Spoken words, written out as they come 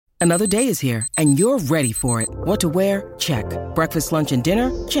Another day is here, and you're ready for it. What to wear? Check. Breakfast, lunch, and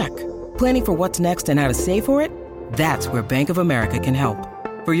dinner? Check. Planning for what's next and how to save for it? That's where Bank of America can help.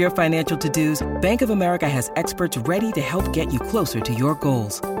 For your financial to-dos, Bank of America has experts ready to help get you closer to your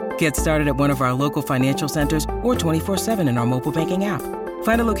goals. Get started at one of our local financial centers or 24/7 in our mobile banking app.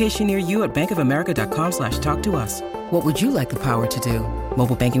 Find a location near you at bankofamerica.com/talktous. What would you like the power to do?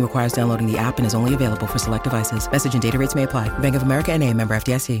 Mobile banking requires downloading the app and is only available for select devices. Message and data rates may apply. Bank of America N.A., member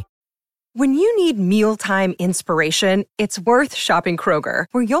FDIC. When you need mealtime inspiration, it's worth shopping Kroger,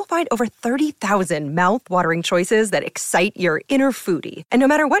 where you'll find over 30,000 mouth-watering choices that excite your inner foodie. And no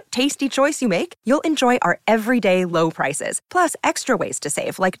matter what tasty choice you make, you'll enjoy our everyday low prices, plus extra ways to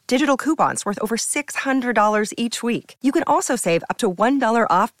save, like digital coupons worth over $600 each week. You can also save up to $1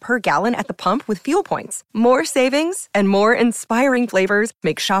 off per gallon at the pump with fuel points. More savings and more inspiring flavors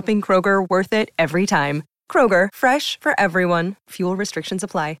make shopping Kroger worth it every time. Kroger, fresh for everyone. Fuel restrictions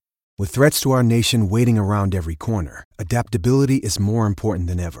apply. With threats to our nation waiting around every corner, adaptability is more important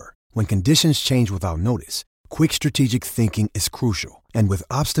than ever. When conditions change without notice, quick strategic thinking is crucial. And with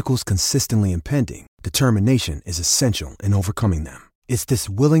obstacles consistently impending, determination is essential in overcoming them. It's this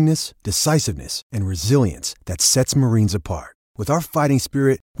willingness, decisiveness, and resilience that sets Marines apart. With our fighting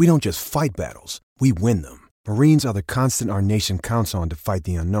spirit, we don't just fight battles, we win them. Marines are the constant our nation counts on to fight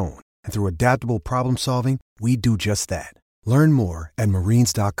the unknown. And through adaptable problem solving, we do just that. Learn more at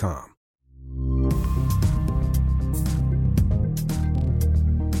marines.com.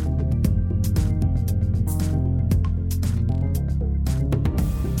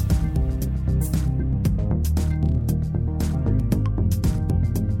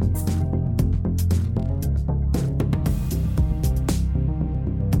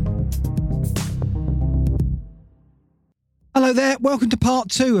 Hello there, welcome to part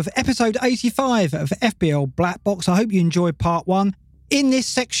 2 of episode 85 of FBL Black Box. I hope you enjoyed part 1. In this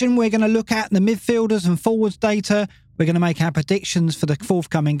section, we're going to look at the midfielders and forwards data. We're going to make our predictions for the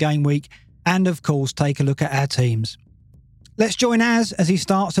forthcoming game week and, of course, take a look at our teams. Let's join Az as he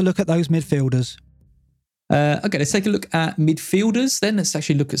starts to look at those midfielders. Okay, let's take a look at midfielders then. Let's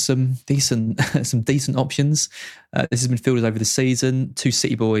actually look at some decent options. This is midfielders over the season. 2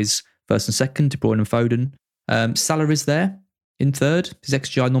 City boys, first and second, De Bruyne and Foden. Salah is there in third. His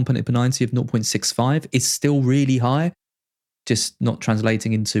XGI non-penalty per 90 of 0.65 is still really high, just not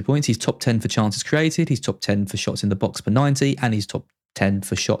translating into points. He's top 10 for chances created. He's top 10 for shots in the box per 90, and he's top 10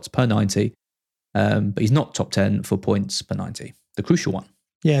 for shots per 90. But he's not top 10 for points per 90, the crucial one.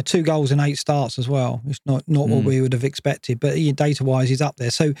 Yeah, 2 goals and 8 starts as well. It's not what we would have expected, but data-wise, he's up there.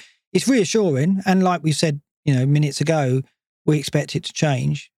 So it's reassuring. And like we said, minutes ago, we expect it to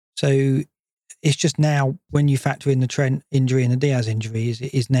change. So it's just now, when you factor in the Trent injury and the Diaz injury,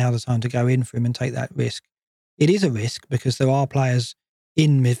 is now the time to go in for him and take that risk. It is a risk because there are players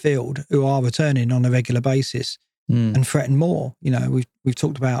in midfield who are returning on a regular basis and threaten more. We've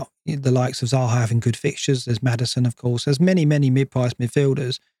talked about the likes of Zaha having good fixtures. There's Maddison, of course. There's many mid-priced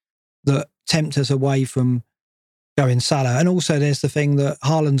midfielders that tempt us away from going Salah. And also there's the thing that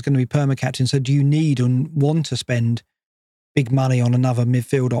Haaland's going to be perma-captain. So do you need and want to spend big money on another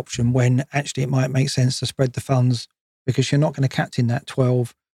midfield option when actually it might make sense to spread the funds because you're not going to captain that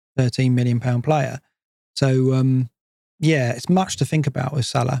 12, 13 million pound player. So, it's much to think about with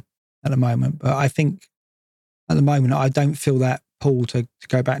Salah at the moment. But I think at the moment, I don't feel that pull to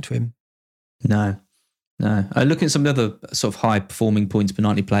go back to him. No. Looking at some of the other sort of high-performing points per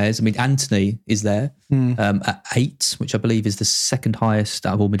 90 players, I mean, Antony is there at 8, which I believe is the second highest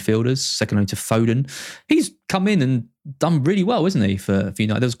out of all midfielders, second only to Foden. He's come in and done really well, isn't he, for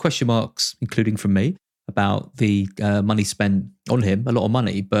United? There was question marks, including from me, about the money spent on him, a lot of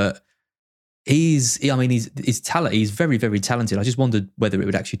money, but his talent, he's very, very talented. I just wondered whether it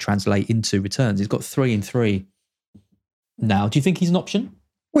would actually translate into returns. He's got 3 and 3 now. Do you think he's an option?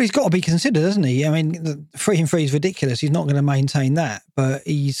 Well, he's got to be considered, hasn't he? I mean, the 3 and 3 is ridiculous. He's not going to maintain that, but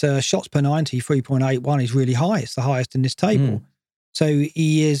he's shots per 90, 3.81 is really high. It's the highest in this table. So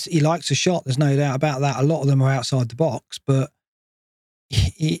he likes a shot. There's no doubt about that. A lot of them are outside the box, but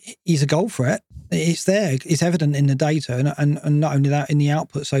he's a goal threat. It's there. It's evident in the data, and not only that, in the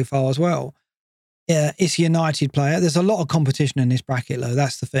output so far as well. Yeah, it's a United player. There's a lot of competition in this bracket, though.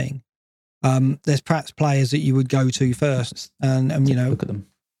 That's the thing. There's perhaps players that you would go to first, and look at them.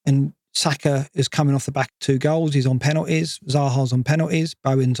 And Saka is coming off the back of 2 goals. He's on penalties. Zaha's on penalties.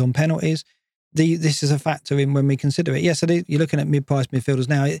 Bowen's on penalties. This is a factor in when we consider it. Yes, you're looking at mid-priced midfielders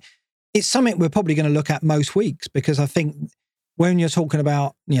now. It's something we're probably going to look at most weeks because I think when you're talking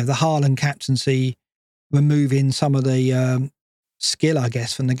about the Haaland captaincy, removing some of the skill, I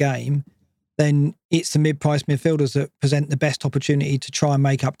guess, from the game, then it's the mid-price midfielders that present the best opportunity to try and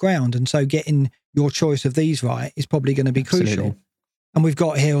make up ground. And so getting your choice of these right is probably going to be crucial. And we've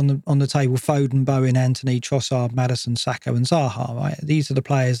got here on the table Foden, Bowen, Antony, Trossard, Maddison, Saka and Zaha, right? These are the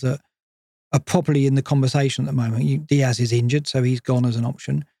players that are probably in the conversation at the moment. Diaz is injured, so he's gone as an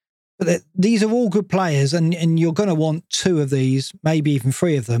option. But these are all good players, and you're going to want 2 of these, maybe even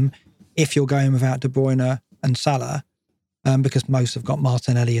 3 of them, if you're going without De Bruyne and Salah, because most have got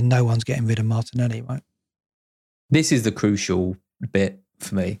Martinelli and no one's getting rid of Martinelli, right? This is the crucial bit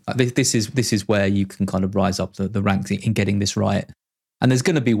for me. This is where you can kind of rise up the ranks in getting this right. And there's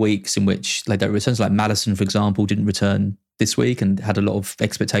going to be weeks in which they don't return. So like Maddison, for example, didn't return this week and had a lot of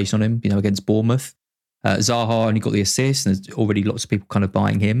expectation on him, against Bournemouth. Zaha only got the assist, and there's already lots of people kind of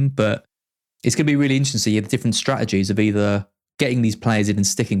buying him. But it's going to be really interesting to see the different strategies of either getting these players in and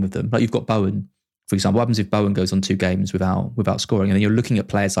sticking with them. Like you've got Bowen, for example. What happens if Bowen goes on 2 games without scoring? And then you're looking at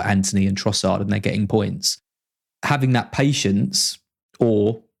players like Antony and Trossard and they're getting points. Having that patience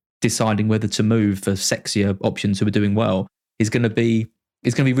or deciding whether to move for sexier options who are doing well is going to be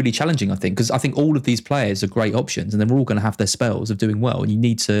really challenging, I think, because I think all of these players are great options and they're all going to have their spells of doing well, and you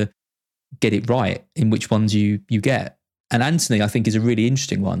need to get it right in which ones you get. And Antony, I think, is a really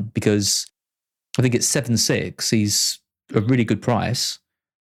interesting one because I think at 7.6, he's a really good price.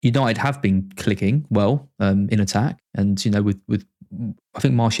 United have been clicking well in attack, and with I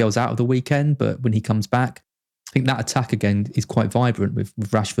think Martial's out of the weekend, but when he comes back, I think that attack again is quite vibrant with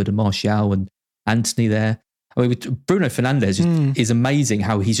Rashford and Martial and Antony there. I mean, with Bruno Fernandes is amazing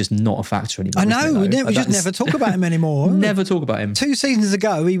how he's just not a factor anymore. I know, we just never talk about him anymore. Never talk about him. 2 seasons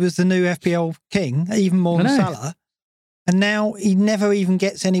ago, he was the new FPL king, even more than Salah. And now he never even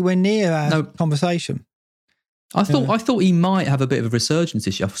gets anywhere near our conversation. I thought he might have a bit of a resurgence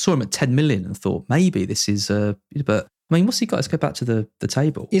this year. I saw him at 10 million and thought maybe this is, but I mean, what's he got? Let's go back to the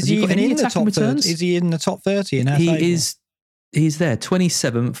table. Is he even in the top 30? Is he in the top 30 in our table? He's there,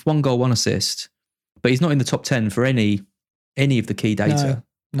 27th, 1 goal, 1 assist. But he's not in the top 10 for any of the key data.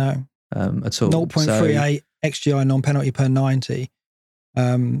 No. At all. 0.38 XGI non-penalty per 90.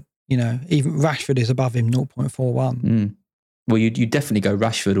 Even Rashford is above him, 0.41. Well, you definitely go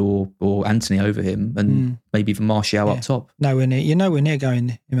Rashford or Antony over him, and maybe even Martial up top. Nowhere near. You're nowhere near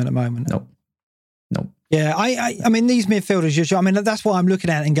going him at the moment. No. Yeah, I mean, these midfielders, that's what I'm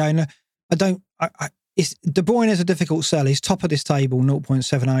looking at and going, it's De Bruyne is a difficult sell. He's top of this table,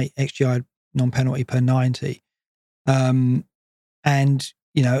 0.78 XGI non-penalty per 90. And,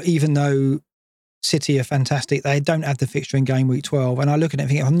 even though City are fantastic, they don't have the fixture in game week 12. And I look at it and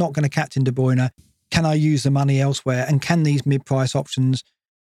think, if I'm not going to captain De Bruyne, can I use the money elsewhere? And can these mid-price options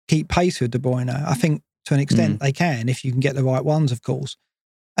keep pace with De Bruyne? I think to an extent they can, if you can get the right ones, of course.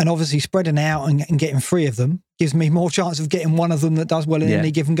 And obviously spreading out and getting 3 of them gives me more chance of getting one of them that does well in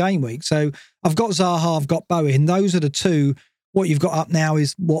any given game week. So I've got Zaha, I've got Bowen. Those are the 2. What you've got up now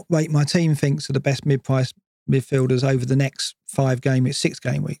is what rate my team thinks are the best mid-price midfielders over the next 6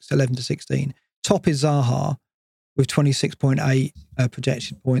 game weeks, 11 to 16. Top is Zaha with 26.8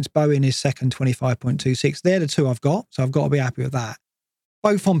 projected points. Bowen is second, 25.26. They're the 2 I've got, so I've got to be happy with that.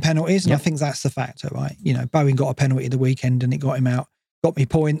 Both on penalties, and I think that's the factor, right? Bowen got a penalty at the weekend and it got him out, got me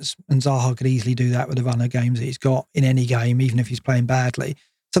points, and Zaha could easily do that with the run of games that he's got in any game, even if he's playing badly.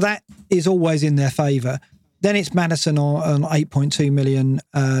 So that is always in their favour. Then it's Maddison on 8.2 million,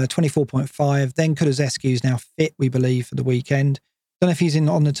 24.5. Then Kulusevski is now fit, we believe, for the weekend. Don't know if he's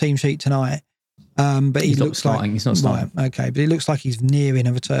on the team sheet tonight, but he looks like he's not starting. Right, okay, but he looks like he's nearing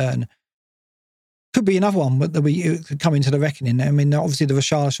a return. Could be another one that we could come into the reckoning. I mean, obviously the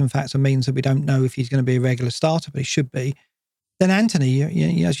Richarlison factor means that we don't know if he's going to be a regular starter, but he should be. Then Antony,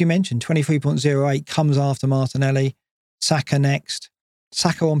 as you mentioned, 23.08 comes after Martinelli. Saka next.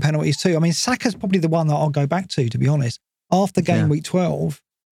 Saka on penalties too. I mean, Saka's probably the one that I'll go back to be honest. After game week 12,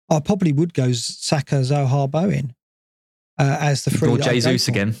 I probably would go Saka, Zaha, Bowen as the 3. Or Jesus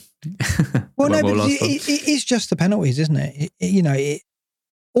again. Well, no, but it is just the penalties, isn't it?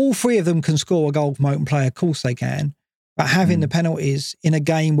 All 3 of them can score a goal from open play. Of course they can. But having the penalties in a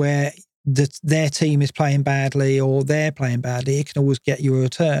game where their team is playing badly or they're playing badly, it can always get you a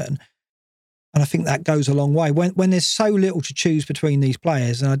return. And I think that goes a long way. When there's so little to choose between these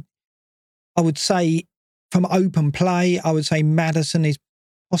players, and I would say from open play, I would say Maddison is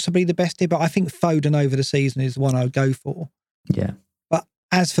possibly the best here, but I think Foden over the season is the one I would go for. Yeah. But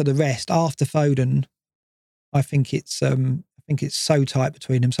as for the rest, after Foden, I think it's so tight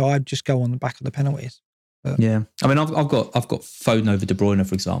between them. So I'd just go on the back of the penalties. But, yeah. I mean, I've got Foden over De Bruyne,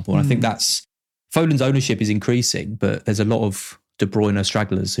 for example, and I think that's Foden's ownership is increasing, but there's a lot of De Bruyne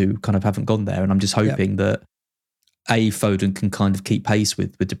stragglers who kind of haven't gone there, and I'm just hoping that Foden can kind of keep pace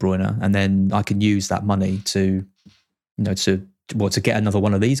with De Bruyne, and then I can use that money to get another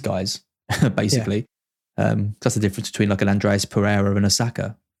one of these guys, basically. That's the difference between like an Andreas Pereira and a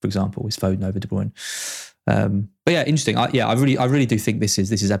Saka, for example, is Foden over De Bruyne. But yeah, interesting. I really do think this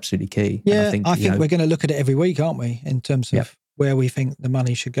is absolutely key. Yeah, I think we're going to look at it every week, aren't we, in terms of where we think the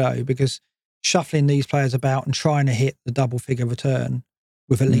money should go, because shuffling these players about and trying to hit the double figure return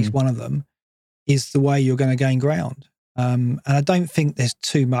with at least one of them is the way you're going to gain ground. And I don't think there's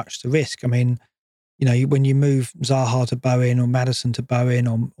too much to risk. I mean, when you move Zaha to Bowen or Maddison to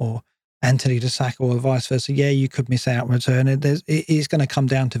Bowen or Anthony to Saka or vice versa, you could miss out on return. It's going to come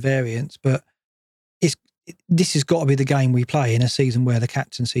down to variance, but this has got to be the game we play in a season where the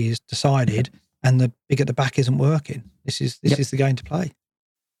captaincy is decided and the big at the back isn't working. This is the game to play.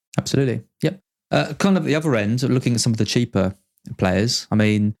 Absolutely. Yep. Kind of at the other end, looking at some of the cheaper players. I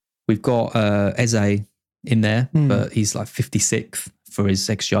mean, we've got Eze in there, but he's like 56th for his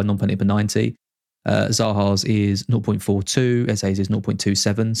XGI non-penalty per 90. Zaha's is 0.42, Eze's is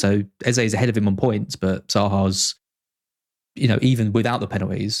 0.27. So Eze is ahead of him on points, but Zaha's, even without the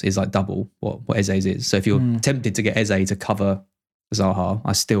penalties, is like double what Eze's is. So if you're tempted to get Eze to cover Zaha,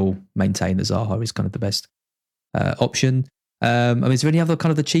 I still maintain that Zaha is kind of the best option. I mean, is there any other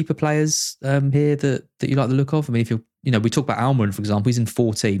kind of the cheaper players here that you like the look of? I mean, if we talk about Almiron, for example, he's in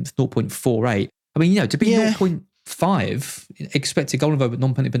 14th, 0.48. I mean, to be 0.5 expected goal involvement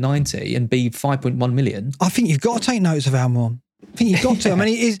non-penalty per 90 and be 5.1 million. I think you've got to take notice of Almiron. I think you've got to. I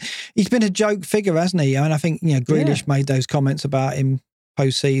mean, he's been a joke figure, hasn't he? I mean, I think Grealish made those comments about him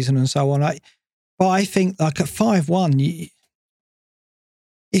post-season and so on. But I think like at 5.1,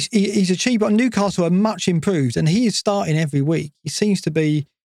 he's a cheap. Newcastle are much improved, and he is starting every week. He seems to be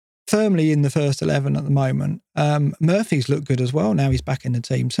firmly in the first 11 at the moment. Murphy's looked good as well. Now he's back in the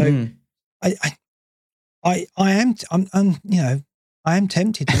team. So I am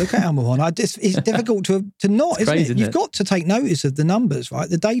tempted to look at Almiron. It's difficult to not, isn't it? You've got to take notice of the numbers, right?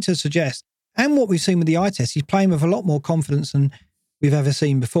 The data suggests, and what we've seen with the eye test, he's playing with a lot more confidence than we've ever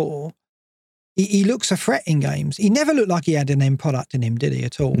seen before. He looks a threat in games. He never looked like he had an end product in him, did he,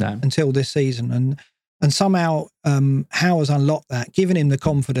 at all? No. Until this season. And somehow Howe has unlocked that, given him the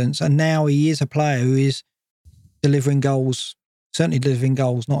confidence, and now he is a player who is delivering goals, certainly delivering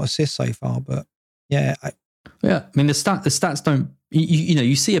goals, not assists so far, but yeah. I mean, the stats don't,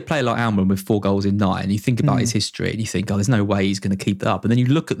 you see a player like Almiron with 4 goals in 9, you think about his history and you think, there's no way he's going to keep that up. And then you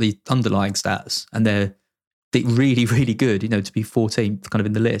look at the underlying stats and they're really, really good, to be 14th kind of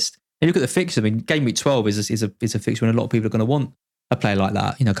in the list. And you look at the fixture, I mean, game week 12 is a fixture when a lot of people are going to want a player like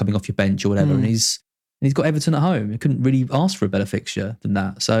that, coming off your bench or whatever. And he's got Everton at home. You couldn't really ask for a better fixture than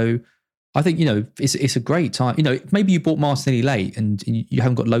that. So I think, it's a great time. Maybe you bought Martinelli late and you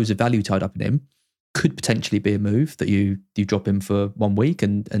haven't got loads of value tied up in him. Could potentially be a move that you drop him for 1 week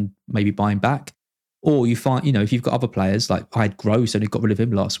and maybe buy him back. Or you find, if you've got other players, like I had Gross and got rid of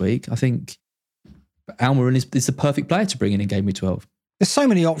him last week, I think Almiron is the perfect player to bring in game week 12. There's so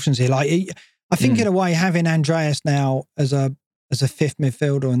many options here. Like, I think in a way, having Andreas now as a fifth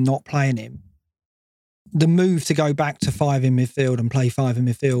midfielder and not playing him, the move to go back to 5 in midfield and play 5 in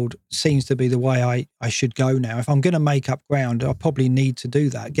midfield seems to be the way I should go now. If I'm going to make up ground, I probably need to do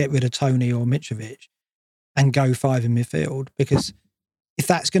that. Get rid of Tony or Mitrovic and go 5 in midfield, because if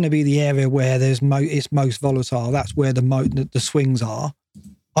that's going to be the area where it's most volatile, that's where the swings are.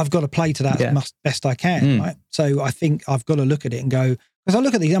 I've got to play to that best I can, right? So I think I've got to look at it and go, because I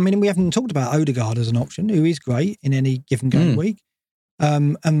look at these. I mean, we haven't talked about Odegaard as an option, who is great in any given game week.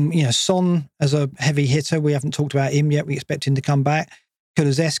 Son as a heavy hitter, we haven't talked about him yet. We expect him to come back.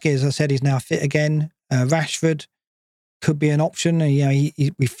 Kulusevski, as I said, is now fit again. Rashford could be an option.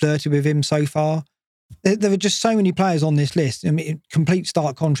 We flirted with him so far. There are just so many players on this list. I mean, complete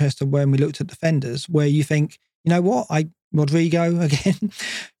stark contrast to when we looked at defenders, where you think, Rodrigo again,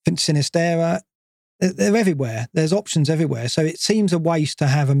 Sinisterra, they're everywhere. There's options everywhere. So it seems a waste to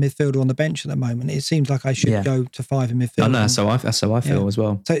have a midfielder on the bench at the moment. It seems like I should go to 5 in midfield. I know, that's how I feel as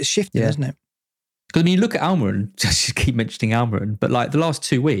well. So it's shifting, isn't it? Because, I mean, you look at Almiron, just keep mentioning Almiron, but like the last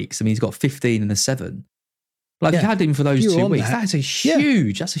 2 weeks, I mean, he's got 15 and a 7. Like, if you had him for those 2 weeks, that's a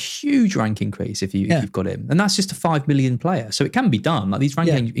huge rank increase if you've got him. And that's just a 5 million player. So it can be done. Like, these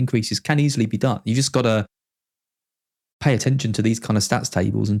ranking increases can easily be done. You just got to pay attention to these kind of stats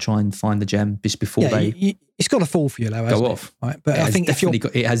tables and try and find the gem just before it's got to fall for you, though, go off. Right? But I think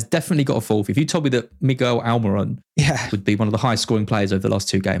it has definitely got to fall for you. If you told me that Miguel Almiron would be one of the highest scoring players over the last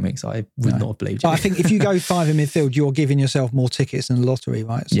 2 game weeks, I would not have believed you. I think if you go 5 in midfield, you're giving yourself more tickets in the lottery,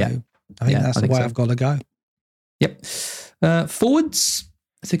 right? So I think that's the way I've got to go. Yep. Forwards,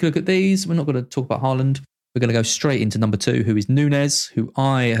 let's take a look at these. We're not going to talk about Haaland. we're going to go straight into number 2, who is Núñez, who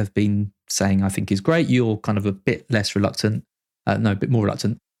I have been saying I think is great. You're kind of a bit less reluctant. A bit more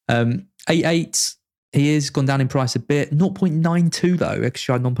reluctant. 8.8. He is gone down in price a bit. 0.92 though,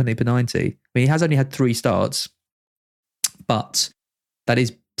 extra non-penalty per 90. I mean, he has only had 3 starts, but that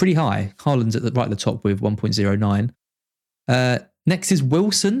is pretty high. Haaland's right at the top with 1.09. Next is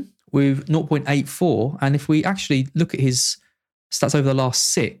Wilson with 0.84. And if we actually look at his stats over the last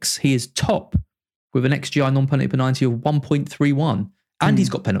 6, he is top with an XGI non-penalty per 90 of 1.31. And he's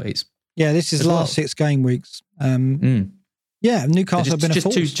got penalties. Yeah, this is last 6 game weeks. Yeah, Newcastle have been a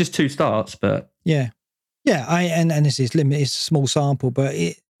force. Just 2 starts, but... Yeah. Yeah, and this is limited, it's a small sample, but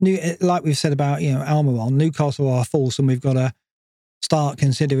like we've said about, Almiron, Newcastle are a force, and we've got to start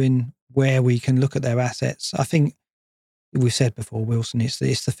considering where we can look at their assets. I think we've said before, Wilson, it's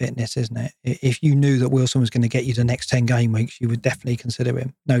the fitness, isn't it? If you knew that Wilson was going to get you the next 10 game weeks, you would definitely consider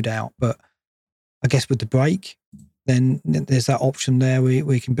him, no doubt. But I guess with the break, then there's that option there.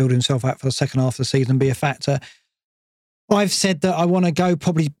 We can build himself out for the second half of the season and be a factor. I've said that I want to go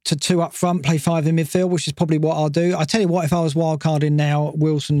probably to 2 up front, play 5 in midfield, which is probably what I'll do. I tell you what, if I was wildcarding now,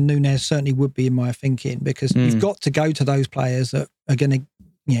 Wilson and Núñez certainly would be in my thinking, because you've got to go to those players that are going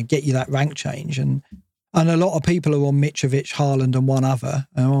to get you that rank change. And a lot of people are on Mitrovic, Haaland and one other,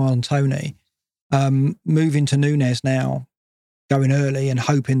 or on Tony. Moving to Núñez now, going early and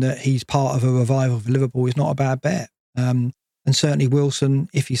hoping that he's part of a revival for Liverpool is not a bad bet. And certainly Wilson,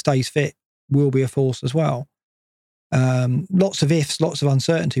 if he stays fit, will be a force as well. Lots of ifs, lots of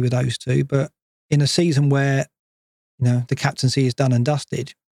uncertainty with those two, but in a season where the captaincy is done and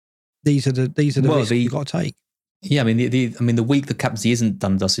dusted, these are the risks you've got to take. Yeah, I mean the week the captaincy isn't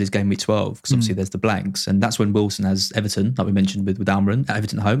done and dusted is game week 12, because obviously there's the blanks, and that's when Wilson has Everton, like we mentioned with Almiron at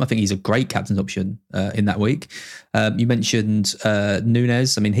Everton at home. I think he's a great captain's option in that week. You mentioned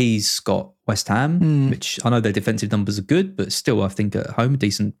Núñez. I mean, he's got West Ham, which I know their defensive numbers are good, but still I think at home a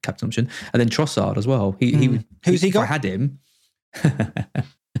decent captain option. And then Trossard as well. He would. Who's he got? If I had him.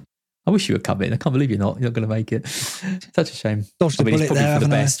 I wish you would come in. I can't believe you're not going to make it. Such a shame. Dodged the bullet there, for the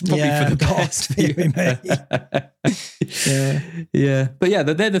best. Probably for the best. Yeah. But yeah,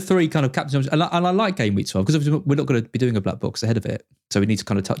 they're the 3 kind of captains. And I like game week 12, because we're not going to be doing a black box ahead of it. So we need to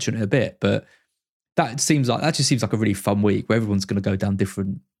kind of touch on it a bit. But that just seems like a really fun week where everyone's going to go down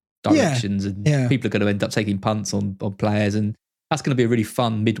different directions, and people are going to end up taking punts on players. And that's going to be a really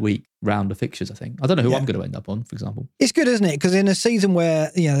fun midweek round of fixtures, I think. I don't know who I'm going to end up on, for example. It's good, isn't it? Because in a season where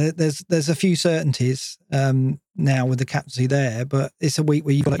there's a few certainties now with the captaincy there, but it's a week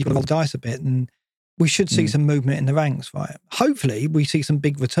where you've got to roll the dice a bit, and we should see some movement in the ranks, right? Hopefully, we see some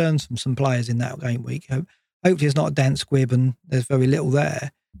big returns from some players in that game week. Hopefully, it's not a dance squib and there's very little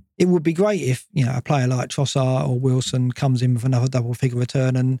there. It would be great if a player like Trossard or Wilson comes in with another double-figure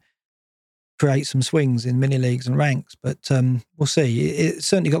return and create some swings in mini leagues and ranks, but we'll see. It's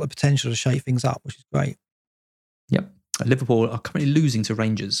certainly got the potential to shake things up, which is great. Yep. Liverpool are currently losing to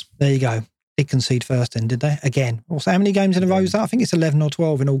Rangers. There you go. Did concede first then, did they? Again. Also, how many games in a row is that? I think it's 11 or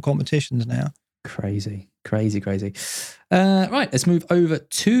 12 in all competitions now. Crazy. Right, let's move over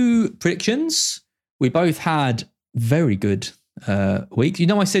to predictions. We both had very good weeks.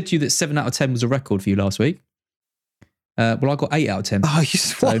 I said to you that 7 out of 10 was a record for you last week. Well, I got 8 out of 10. Oh, you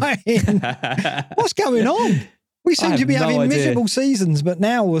swine. What's going on? We seem to be having miserable seasons, but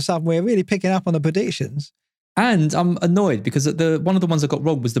now all of a sudden we're really picking up on the predictions. And I'm annoyed because one of the ones I got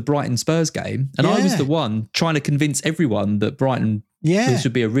wrong was the Brighton Spurs game. And I was the one trying to convince everyone that Brighton this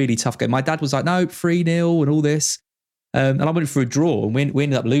would be a really tough game. My dad was like, no, 3-0 and all this. And I went for a draw and we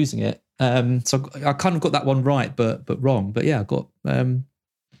ended up losing it. So I kind of got that one right, but wrong. But yeah, I got them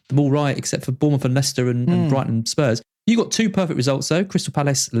all right except for Bournemouth and Leicester and Brighton Spurs. You got 2 perfect results though. Crystal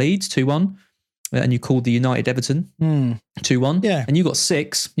Palace Leeds 2-1. And you called the United Everton 2-1. Yeah. And you got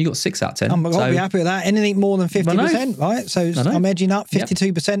 6. You got 6 out of 10. I'm going to be happy with that. Anything more than 50%, right? So I'm edging up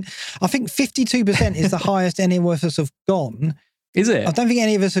 52%. Yep. I think 52% is the highest any of us have gone. Is it? I don't think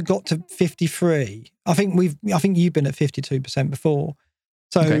any of us have got to 53. I think you've been at 52% before.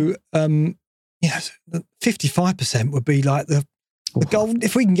 So, 55% would be like the goal.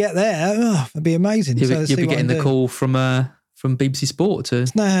 If we can get there, it'd be amazing. You'll be getting the call from BBC Sport to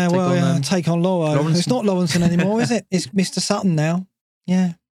take on Laura. Lawrenson. It's not Lawrenson anymore, is it? It's Mr. Sutton now.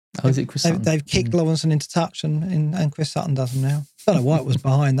 Yeah. Oh, is it Chris Sutton? They've kicked Lawrenson into touch and Chris Sutton does them now. I don't know what was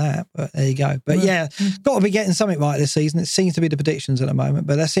behind that, but there you go. But got to be getting something right this season. It seems to be the predictions at the moment,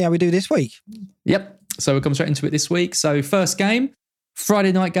 but let's see how we do this week. Yep. So we'll come straight into it this week. So first game,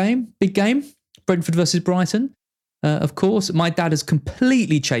 Friday night game, big game, Brentford versus Brighton. Of course, my dad has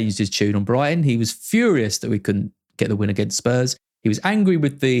completely changed his tune on Brighton. He was furious that we couldn't get the win against Spurs. He was angry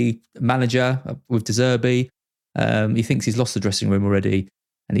with the manager, with De Zerbi. He thinks he's lost the dressing room already.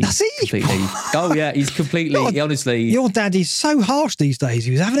 And he's completely... Oh, yeah, he's completely... God, honestly... Your daddy's so harsh these days.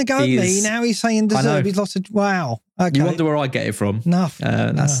 He was having a go at me. Now he's saying De Zerbi's lost a... Wow. Okay. You wonder where I get it from.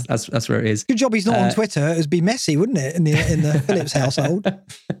 That's where it is. Good job he's not on Twitter. It would be messy, wouldn't it, in the Phillips household?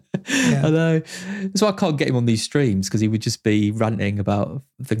 Yeah. I know. That's why I can't get him on these streams, because he would just be ranting about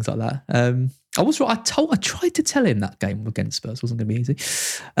things like that. I was right. I tried to tell him that game against Spurs wasn't going to be easy.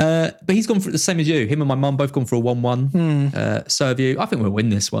 But he's gone for the same as you. Him and my mum both gone for a 1-1. Serviu. I think we'll win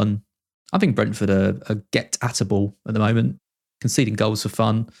this one. I think Brentford are get-attable at the moment, conceding goals for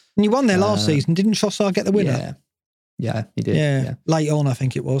fun. And you won there last season. Didn't Trossard get the winner? Yeah, he did. Yeah. Late on, I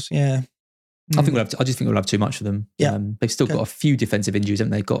think it was. Yeah. I just think we'll have too much for them. Yeah. They've still got a few defensive injuries,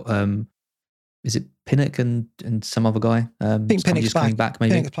 haven't they? Got is it Pinnock and some other guy? I think Pinnock's coming back.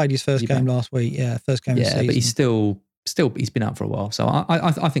 Maybe Pinnock played his first game last week. Yeah, first game of the season. But he's still he's been out for a while. So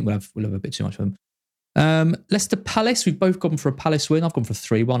I think we'll have a bit too much for them. Leicester Palace. We've both gone for a Palace win. I've gone for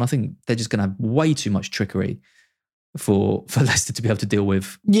 3-1. I think they're just going to have way too much trickery for Leicester to be able to deal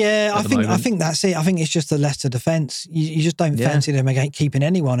with. Yeah, I think that's it. I think it's just the Leicester defence. You just don't fancy them against keeping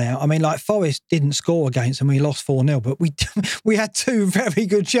anyone out. I mean, like Forest didn't score against them. We lost 4-0, but we had two very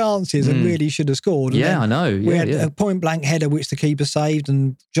good chances and really should have scored. I know. We had a point blank header which the keeper saved,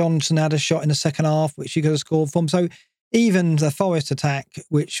 and Johnson had a shot in the second half which he could have scored from. So even the Forest attack,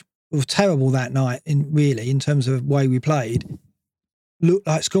 which was terrible that night in terms of the way we played, looked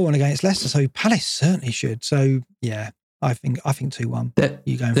like scoring against Leicester. So Palace certainly should. So yeah, I think 2-1. They're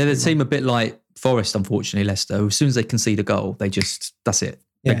the team a bit like Forest, unfortunately. Leicester, as soon as they concede a goal, that's it.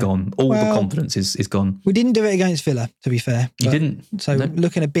 They're gone. All the confidence is gone. We didn't do it against Villa, to be fair. You didn't. So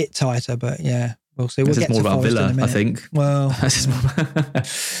looking a bit tighter, but yeah, we'll see. We'll get to more about Forest Villa, in a minute. I think. Well,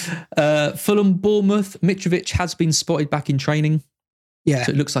 Fulham, Bournemouth. Mitrovic has been spotted back in training. Yeah.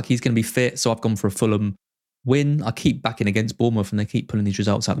 So it looks like he's going to be fit. So I've gone for a Fulham win. I keep backing against Bournemouth and they keep pulling these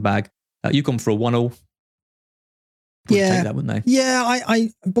results out of the bag. You've gone for a 1-0. Take that, wouldn't they? Yeah,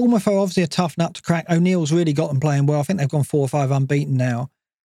 Bournemouth are obviously a tough nut to crack. O'Neill's really got them playing well. I think they've gone 4 or 5 unbeaten now.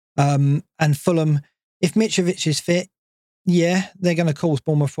 And Fulham, if Mitrovic is fit, they're going to cause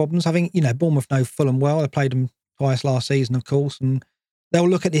Bournemouth problems. I think, Bournemouth know Fulham well. They played them twice last season, of course, and they'll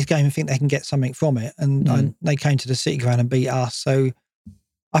look at this game and think they can get something from it. And they came to the City Ground and beat us. So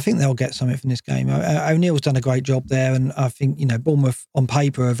I think they'll get something from this game. O'Neill's done a great job there, and I think Bournemouth on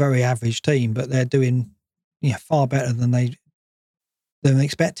paper are a very average team, but they're doing far better than they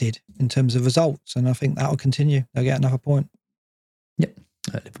expected in terms of results, and I think that will continue. They'll get another point. Yep,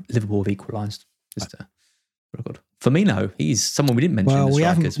 Liverpool have equalised. Just record. Firmino, he's someone we didn't mention. Well, we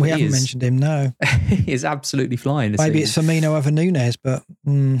haven't mentioned him. No, he is absolutely flying. Maybe it's Firmino over Nunes, but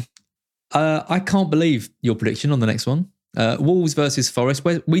I can't believe your prediction on the next one. Wolves versus Forest.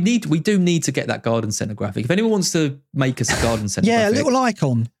 Where we do need to get that garden centre graphic. If anyone wants to make us a garden centre graphic. A little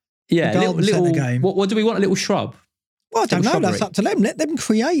icon. Yeah, little game. What do we want? A little shrub? Well, I don't know. That's up to them. Let them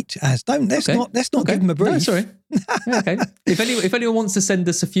create. Let's not give them a brief. No, sorry. Okay. If anyone wants to send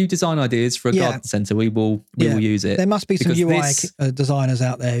us a few design ideas for a garden centre, we will use it. There must be some UI designers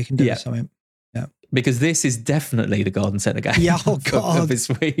out there who can do something. Yeah. Because this is definitely the garden centre game. Yeah, oh God. Of this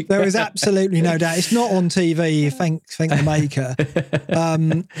week. There is absolutely no doubt. It's not on TV. Thank the maker.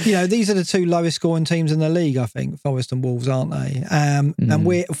 These are the two lowest scoring teams in the league, I think, Forest and Wolves, aren't they? And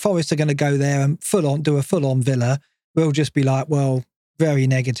Forest are going to go there and do a full on Villa. We'll just be like, well, very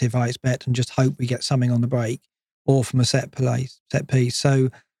negative, I expect, and just hope we get something on the break or from a set piece. So,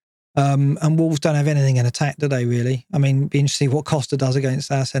 and Wolves don't have anything in attack, do they, really? I mean, it'd be interesting to see what Costa does against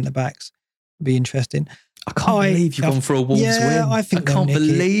our centre-backs. It'd be interesting. I can't believe you've gone for a Wolves win. I think I can't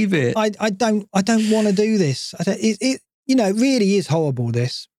believe it. I don't want to do this. It really is horrible,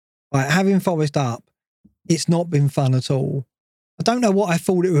 this. Like, having Forest up, it's not been fun at all. I don't know what I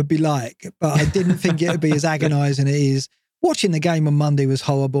thought it would be like, but I didn't think it would be as agonising as it is. Watching the game on Monday was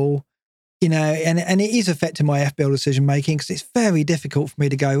horrible, and it is affecting my FPL decision making because it's very difficult for me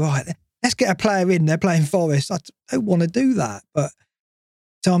to go, right, let's get a player in, they're playing Forest. I don't want to do that.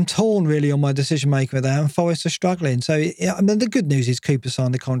 So I'm torn really on my decision maker there, and Forest are struggling. So the good news is Cooper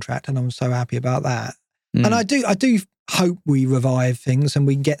signed the contract, and I'm so happy about that. And I do hope we revive things and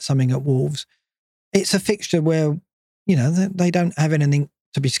we get something at Wolves. It's a fixture where they don't have anything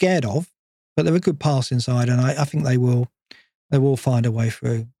to be scared of, but they're a good passing side, and I think they will find a way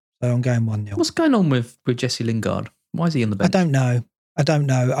through. So I'm going 1-0. What's going on with Jesse Lingard? Why is he on the bench? I don't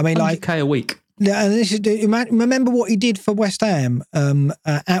know. I mean, $100K a week. Yeah, and remember what he did for West Ham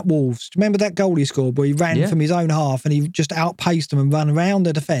at Wolves. Do you remember that goal he scored where he ran from his own half and he just outpaced them and ran around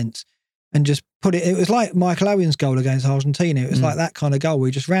the defence? and just put it. It was like Michael Owen's goal against Argentina. It was like that kind of goal where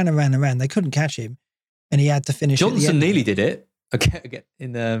he just ran and ran and ran. They couldn't catch him, and he had to finish. Johnson nearly did it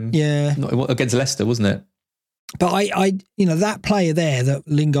in against Leicester, wasn't it? But I that player there that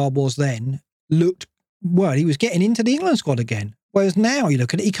Lingard was then looked well. He was getting into the England squad again. Whereas now you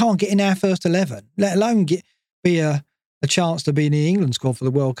look at it, he can't get in our first 11, let alone be a chance to be in the England squad for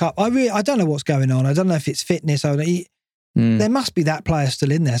the World Cup. I don't know what's going on. I don't know if it's fitness or there must be that player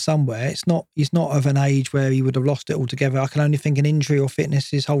still in there somewhere. He's not of an age where he would have lost it altogether. I can only think an injury or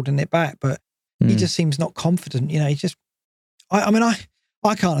fitness is holding it back, but he just seems not confident. He just,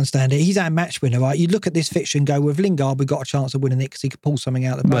 I can't understand it. He's our match winner, right? You look at this fixture and go, with Lingard, we got a chance of winning it because he could pull something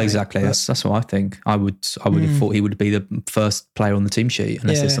out of the bag. Well, exactly. That's what I think. I would have thought he would be the first player on the team sheet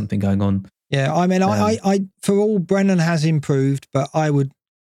unless there's something going on. Yeah, I mean, I for all Brennan has improved, but I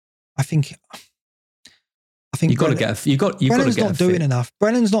think you've got to get. Brennan's not doing enough.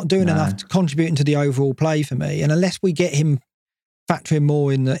 Brennan's not doing enough to contributing to the overall play for me. And unless we get him factoring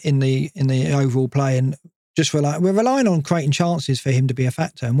more in the overall play and just we're relying on creating chances for him to be a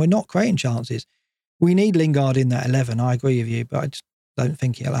factor, and we're not creating chances. We need Lingard in that 11. I agree with you, but I just don't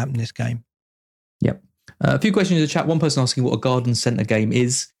think it'll happen this game. Yep. A few questions in the chat. One person asking what a garden centre game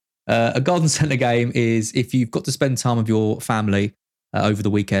is. A garden centre game is if you've got to spend time with your family over the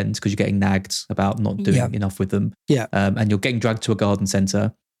weekend because you're getting nagged about not doing enough with them. Yeah. And you're getting dragged to a garden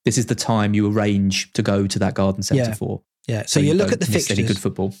centre. This is the time you arrange to go to that garden centre for. Yeah, so you look at the fixtures. Any good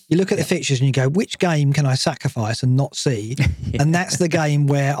football. You look at the fixtures and you go, which game can I sacrifice and not see? And that's the game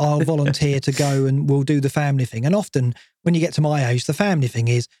where I'll volunteer to go and we'll do the family thing. And often when you get to my age, the family thing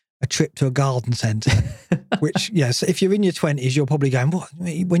is a trip to a garden centre, which, so if you're in your 20s, you're probably going, what?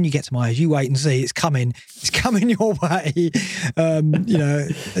 When you get to my age, you wait and see. It's coming your way.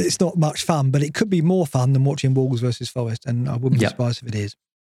 It's not much fun, but it could be more fun than watching Wolves versus Forest. And I wouldn't be surprised if it is.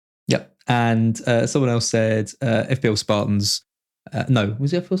 Yep. And someone else said FPL Spartans. No,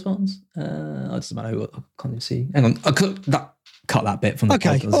 was it FPL Spartans? I just don't know. I can't even see. Hang on. Cut that bit from the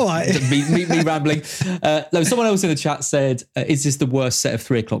podcast. All right. me rambling. No, someone else in the chat said, is this the worst set of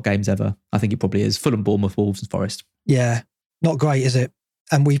 3 o'clock games ever? I think it probably is. Fulham, Bournemouth, Wolves and Forest. Yeah. Not great, is it?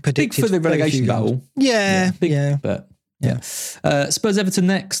 And we predicted... Big for the relegation battle. Yeah. But Spurs Everton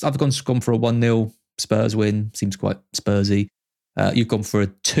next. I've gone for a 1-0 Spurs win. Seems quite Spursy. You've gone for a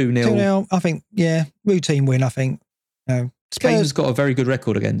 2-0. 2-0, I think, routine win, I think. Spain's got a very good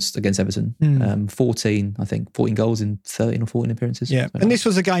record against Everton. 14 goals in 13 or 14 appearances. Yeah, and this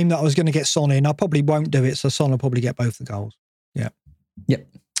was a game that I was going to get Son in. I probably won't do it, so Son will probably get both the goals. Yeah. Yep,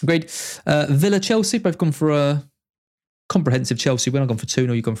 agreed. Villa, Chelsea, both gone for a comprehensive Chelsea win. I've gone for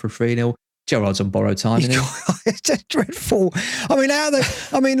 2-0, you've gone for a 3-0. Gerrard's on borrowed time, isn't he? It's just dreadful. I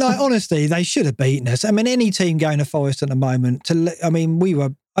mean, honestly, they should have beaten us. I mean, any team going to Forest at the moment,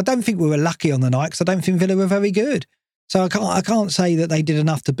 I don't think we were lucky on the night because I don't think Villa were very good. So I can't say that they did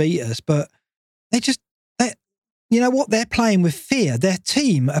enough to beat us, but you know what? They're playing with fear. Their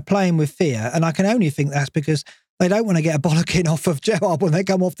team are playing with fear. And I can only think that's because they don't want to get a bollocking off of Gerrard when they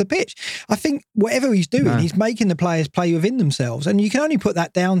come off the pitch. I think whatever he's doing, he's making the players play within themselves. And you can only put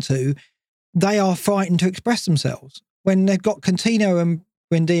that down to they are frightened to express themselves when they've got Coutinho and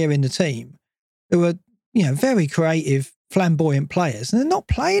Buendia in the team who are, very creative, flamboyant players, and they're not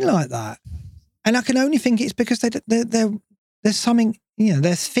playing like that. And I can only think it's because there's something,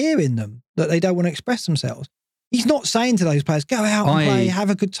 there's fear in them that they don't want to express themselves. He's not saying to those players, go out and play, have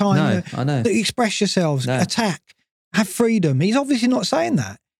a good time, I know. Express yourselves, attack, have freedom. He's obviously not saying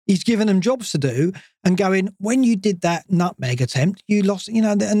that. He's given them jobs to do and going, when you did that nutmeg attempt, you lost,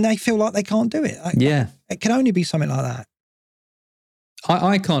 and they feel like they can't do it. It can only be something like that.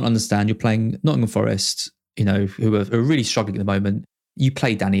 I can't understand. You're playing Nottingham Forest, who are really struggling at the moment. You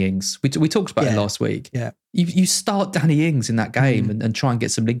play Danny Ings. We talked about it last week. Yeah. You start Danny Ings in that game and try and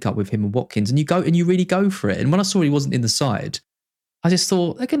get some link up with him and Watkins, and you really go for it. And when I saw he wasn't in the side, I just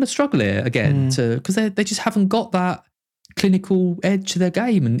thought they're going to struggle here again because they just haven't got that clinical edge to their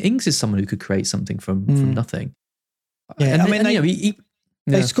game. And Ings is someone who could create something from nothing. Yeah,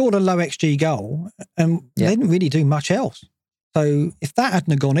 they scored a low XG goal and they didn't really do much else. So if that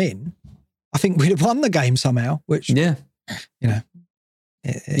hadn't have gone in, I think we'd have won the game somehow. Which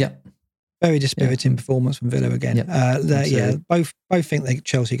very dispiriting performance from Villa again. Both think that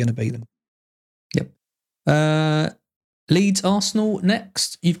Chelsea are going to beat them. Yep. Leeds Arsenal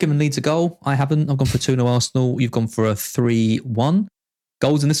next. You've given Leeds a goal. I haven't. I've gone for 2-0 Arsenal. You've gone for a 3-1.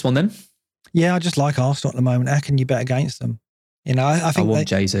 Goals in this one then? Yeah, I just like Arsenal at the moment. How can you bet against them? I think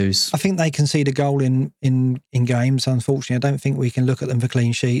Jesus. I think they concede a goal in games. Unfortunately, I don't think we can look at them for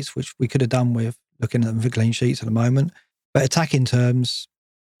clean sheets, which we could have done with looking at them for clean sheets at the moment. But attacking terms,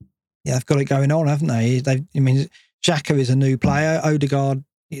 they've got it going on, haven't they? Xhaka is a new player. Odegaard,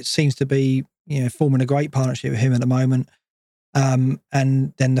 it seems to be, forming a great partnership with him at the moment. And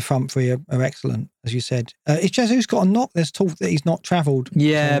then the front three are excellent, as you said. Is Jesus got a knock? There's talk that he's not travelled.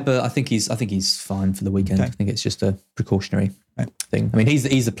 Yeah, but I think he's fine for the weekend. Okay. I think it's just a precautionary thing. I mean,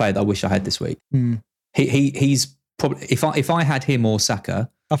 he's the player that I wish I had this week. He's probably, if I had him or Saka,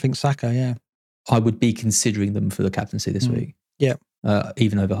 I think Saka, yeah, I would be considering them for the captaincy this week. Yeah,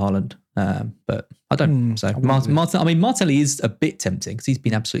 even over Haaland. But I don't. Martinelli is a bit tempting because he's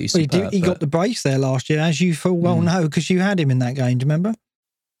been absolutely superb. He got the brace there last year, as you full well know, because you had him in that game. Do you remember?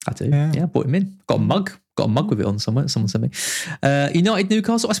 I do. Yeah, I brought him in. Got a mug with it on somewhere. Someone sent me. United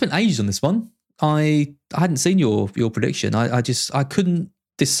Newcastle. I spent ages on this one. I hadn't seen your prediction. I couldn't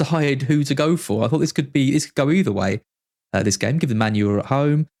decide who to go for. I thought this could go either way. This game, given Man U were at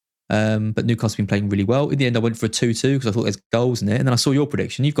home. But Newcastle have been playing really well. In the end, I went for a 2-2 because I thought there's goals in it. And then I saw your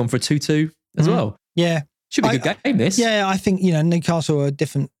prediction. You've gone for a 2-2 as well. Yeah. Should be a good game, this. Yeah, I think, Newcastle are a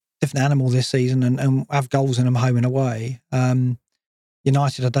different animal this season and have goals in them home and away.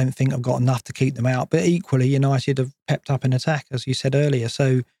 United, I don't think have got enough to keep them out. But equally, United have pepped up in attack, as you said earlier.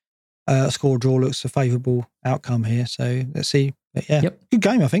 So a score draw looks a favourable outcome here. So let's see. But yeah, good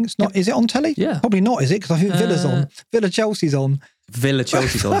game, I think. It's not. Is it on telly? Yeah. Probably not, is it? Because I think Villa's on. Chelsea's on.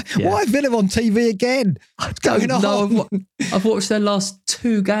 Chelsea's on. Yeah. Why Villa on TV again? What's going on? No, I've watched their last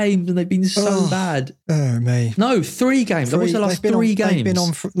 2 games and they've been so bad. Oh, me. No, 3 games. I watched their last 3 games. They've been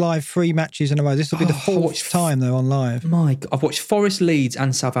on live 3 matches in a row. This will be the 4th time they're on live. My God. I've watched Forest, Leeds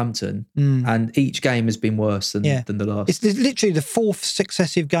and Southampton and each game has been worse than the last. It's literally the 4th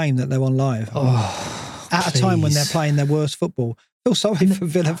successive game that they're on live. At a time when they're playing their worst football. I feel sorry for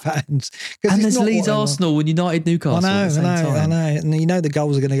Villa fans. And there's Leeds Arsenal and United Newcastle. I know. And the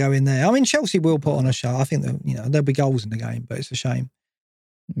goals are going to go in there. I mean, Chelsea will put on a show. I think that, there'll be goals in the game, but it's a shame.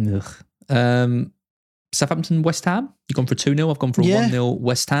 Southampton, West Ham. You've gone for 2-0. I've gone for a 1-0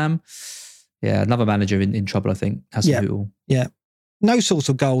 West Ham. Yeah, another manager in trouble, I think. Yeah. No sorts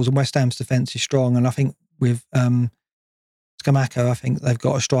of goals, and West Ham's defence is strong. And I think with Scamacca, I think they've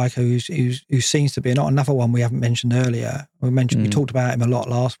got a striker who seems to be not another one we haven't mentioned earlier. We talked about him a lot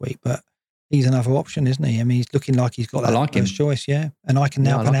last week, but he's another option, isn't he? I mean, he's looking like he's got that first choice, and I can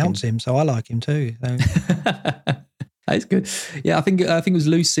now pronounce him, so I like him too. So. That's good. Yeah, I think it was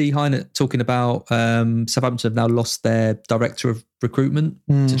Lucy Hynett talking about Southampton have now lost their director of recruitment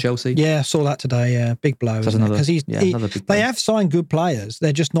to Chelsea. Yeah, I saw that today. Yeah, big blow. Because another big blow. They have signed good players.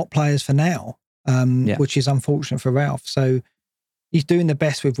 They're just not players for now. Which is unfortunate for Ralph. So he's doing the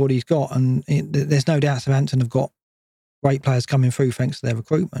best with what he's got, and there's no doubt Southampton have got great players coming through thanks to their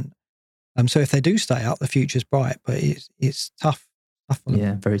recruitment. So if they do stay up, the future's bright, but it's tough for them.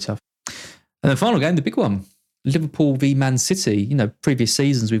 Yeah, very tough. And the final game, the big one, Liverpool v Man City. Previous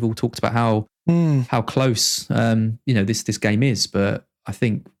seasons we've all talked about how close this game is, but I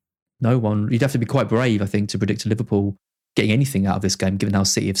think you'd have to be quite brave, I think, to predict Liverpool getting anything out of this game, given how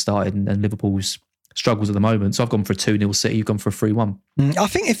City have started and Liverpool's struggles at the moment. So I've gone for a 2-0 City. You've gone for a 3-1. I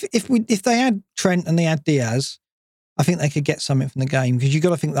think if they had Trent and they had Diaz, I think they could get something from the game, because you've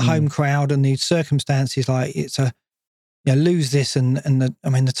got to think the home crowd and the circumstances. Like it's lose this and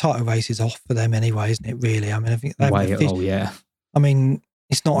the title race is off for them anyway, isn't it? Really, I mean, I think I mean,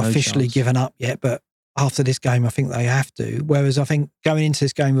 it's not officially given up yet, but after this game, I think they have to. Whereas I think going into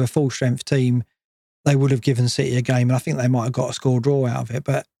this game with a full strength team, they would have given City a game, and I think they might have got a score draw out of it.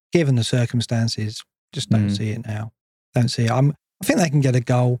 But given the circumstances, just don't see it now. Don't see it. I think they can get a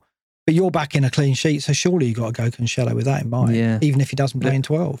goal, but you're back in a clean sheet, so surely you've got to go Cancelo with that in mind, even if he doesn't play in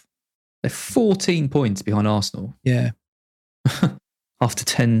 12. They're 14 points behind Arsenal. Yeah. After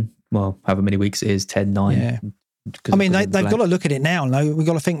 10, however many weeks it is, 10, 9. Yeah. I mean, they've got to look at it now. No, we've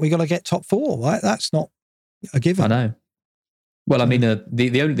got to think we've got to get top 4, right? That's not a given. I know. Well, I mean,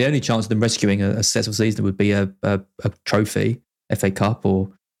 the only chance of them rescuing a successful season would be a trophy, FA Cup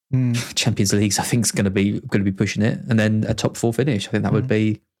or Champions League. I think is going to be pushing it, and then a top 4 finish. I think that would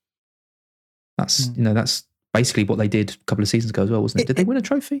be. That's basically what they did a couple of seasons ago as well, wasn't it? Did they win a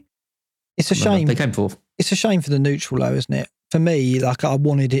trophy? It's a shame. They came 4th. It's a shame for the neutral, though, isn't it? For me, I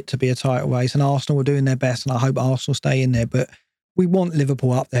wanted it to be a title race, and Arsenal were doing their best, and I hope Arsenal stay in there. But we want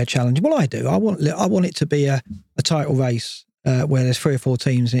Liverpool up there challenging. Well, I do. I want it to be a title race. Where there's 3 or 4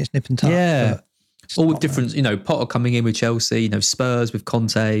 teams and it's nip and tuck. Yeah. All with different, Potter coming in with Chelsea, Spurs with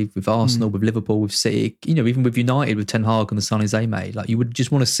Conte, with Arsenal, with Liverpool, with City, even with United, with Ten Hag and the signings they made. Like, you would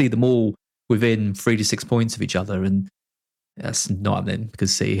just want to see them all within 3 to 6 points of each other. And that's not happening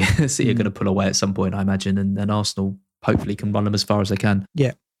because City are going to pull away at some point, I imagine. And Arsenal hopefully can run them as far as they can.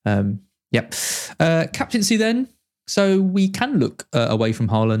 Yeah. Captaincy then. So we can look away from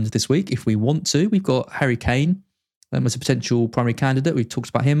Haaland this week if we want to. We've got Harry Kane as a potential primary candidate. We've talked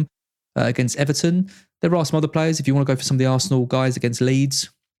about him against Everton. There are some other players if you want to go for some of the Arsenal guys against Leeds.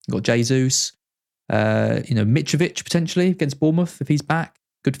 You've got Jesus, Mitrovic potentially against Bournemouth if he's back.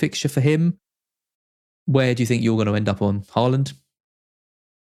 Good fixture for him. Where do you think you're going to end up on? Haaland?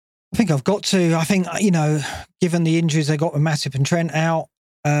 I think I've got to. I think, given the injuries they got with Matip and Trent out,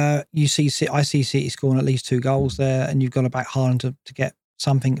 I see City scoring at least 2 goals there, and you've got to back Haaland to get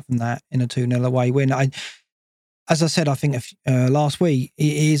something from that in a 2-0 away win. As I said, I think last week, it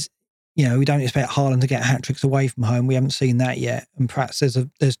is, we don't expect Haaland to get hat-tricks away from home. We haven't seen that yet. And perhaps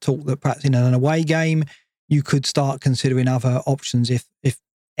there's talk that perhaps in an away game, you could start considering other options if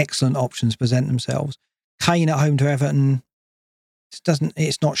excellent options present themselves. Kane at home to Everton,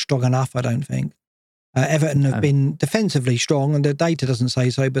 it's not strong enough, I don't think. Everton have been defensively strong, and the data doesn't say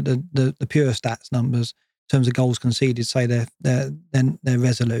so, but the pure stats numbers in terms of goals conceded say they're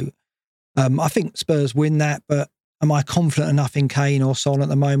resolute. I think Spurs win that, but am I confident enough in Kane or Son at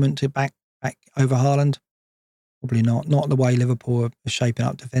the moment to back over Haaland? Probably not. Not the way Liverpool are shaping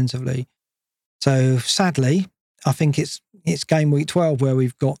up defensively. So sadly, I think it's game week 12 where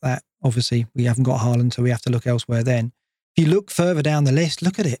we've got that. Obviously, we haven't got Haaland, so we have to look elsewhere then. If you look further down the list,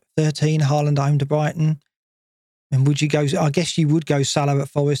 look at it. 13, Haaland home to Brighton. And would you go, I guess you would go Salah at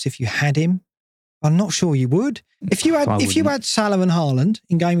Forest if you had him. I'm not sure you would. If you had Salah and Haaland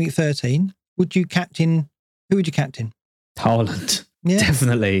in game week 13, who would you captain? Haaland. Yeah.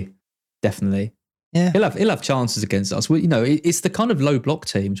 Definitely. Yeah. He'll have chances against us. It's the kind of low block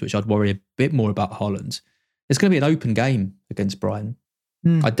teams which I'd worry a bit more about Haaland. It's going to be an open game against Brighton.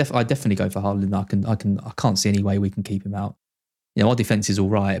 I'd definitely go for Haaland. I can't see any way we can keep him out. Our defense is all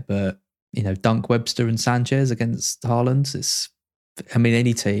right, but Dunk, Webster, and Sanchez against Haaland.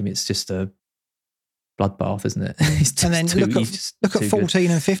 Any team. It's just a bloodbath, isn't it? And then look at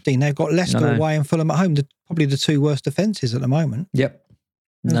 14 and 15. They've got Leicester away and Fulham at home. Probably the 2 worst defences at the moment. Yep.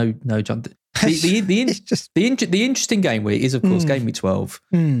 No jump. The interesting game week is, of course, game week 12,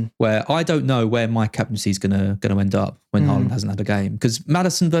 where I don't know where my captaincy is going to end up when Haaland hasn't had a game. Because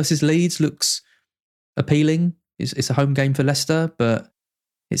Maddison versus Leeds looks appealing. It's a home game for Leicester, but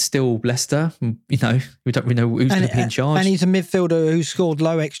it's still Leicester. We don't really know who's going to be in charge. And he's a midfielder who scored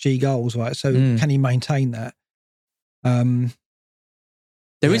low XG goals, right? So can he maintain that?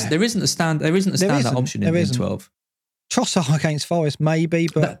 There isn't a standout option in 12. Trossard against Forest, maybe,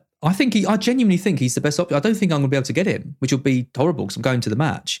 but I genuinely think he's the best option. I don't think I'm going to be able to get him, which will be horrible because I'm going to the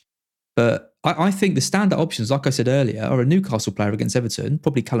match. But I think the standout options, like I said earlier, are a Newcastle player against Everton,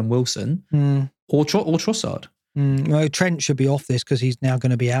 probably Callum Wilson, or Trossard. Well, Trent should be off this because he's now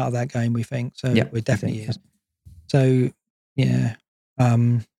going to be out of that game, we think. So it definitely is. So, yeah.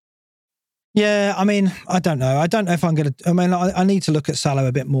 I don't know. I don't know if I'm going to... I need to look at Salah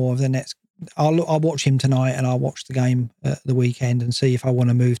a bit more of the next... I'll watch him tonight and I'll watch the game at the weekend and see if I want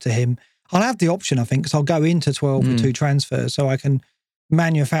to move to him. I'll have the option, I think, because I'll go into 12 with 2 transfers, so I can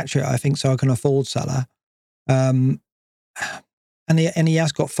manufacture it, I think, so I can afford Salah. And he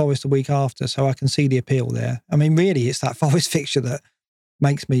has got Forest the week after, so I can see the appeal there. Really, it's that Forest fixture that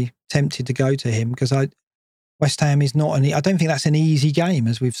makes me tempted to go to him, because West Ham is not I don't think that's an easy game,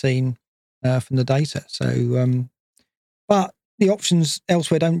 as we've seen from the data. So, but the options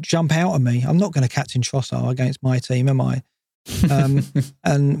elsewhere don't jump out at me. I'm not going to captain Trossard against my team, am I?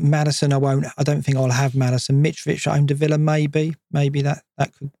 And Maddison, I don't think I'll have Maddison. Mitrovic at home to Villa, maybe that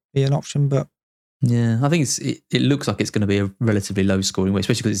could be an option, but yeah, I think it looks like it's going to be a relatively low scoring week,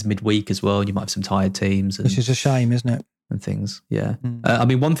 especially because it's midweek as well. And you might have some tired teams, which is a shame, isn't it? And things, yeah.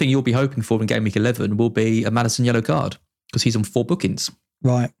 One thing you'll be hoping for in game week 11 will be a Maddison yellow card, because he's on 4 bookings.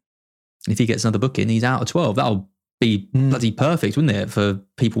 Right. If he gets another booking, he's out of 12. That'll be bloody perfect, wouldn't it, for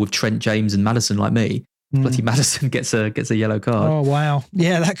people with Trent, James, and Maddison like me? Bloody Maddison gets a yellow card. Oh wow,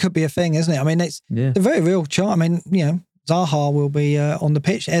 yeah, that could be a thing, isn't it? It's a very real chance. Zaha will be on the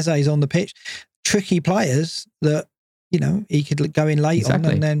pitch. Eze's on the pitch. Tricky players that he could go in late on,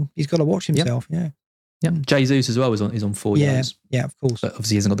 and then he's got to watch himself. Yep. Jesus as well is on 4 yellows. Yeah, of course. But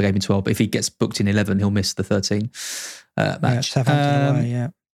obviously he hasn't got the game in 12. But if he gets booked in 11, he'll miss the 13 match. Southampton away. Yeah.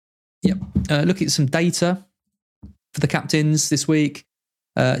 Yep. Looking at some data for the captains this week.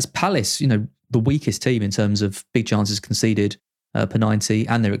 It's Palace, the weakest team in terms of big chances conceded per 90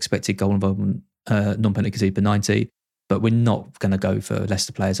 and their expected goal involvement, non-penalty conceded per 90. But we're not going to go for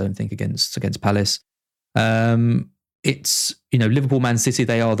Leicester players, I don't think, against Palace. It's, Liverpool, Man City,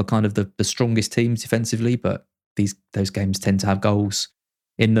 they are the kind of the strongest teams defensively, but those games tend to have goals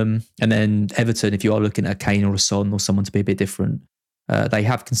in them. And then Everton, if you are looking at a Kane or a Son or someone to be a bit different, they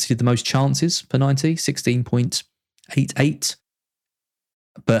have conceded the most chances per 90, 16.8 8-8.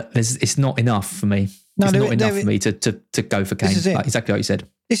 But it's not enough for me. No, it's not enough for me to go for Kane. This is it. Like exactly what you said.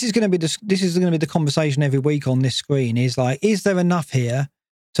 This is going to be the conversation every week on this screen. Is like, is there enough here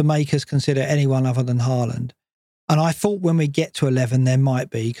to make us consider anyone other than Haaland? And I thought when we get to 11, there might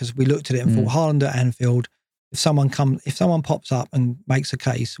be, because we looked at it and thought Haaland at Anfield. If someone pops up and makes a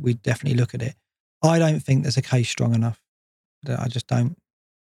case, we'd definitely look at it. I don't think there's a case strong enough. I just don't.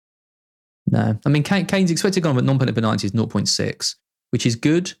 No, I mean Kane's expected goal at non-penalty penalty is 0.6, which is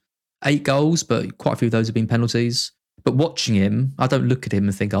good. 8 goals, but quite a few of those have been penalties. But watching him, I don't look at him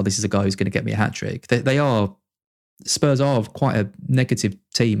and think, oh, this is a guy who's going to get me a hat-trick. Spurs are quite a negative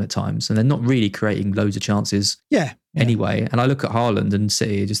team at times, and they're not really creating loads of chances anyway. And I look at Haaland and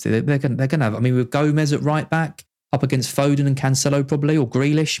City, they're going to have, I mean, with Gomez at right back, up against Foden and Cancelo probably, or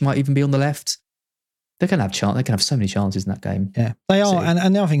Grealish might even be on the left. They're going to have they can have so many chances in that game. Yeah, they are.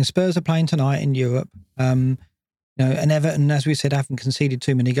 And the other thing, Spurs are playing tonight in Europe. And Everton, as we said, haven't conceded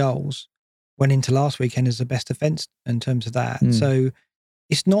too many goals. Went into last weekend as the best defence in terms of that. So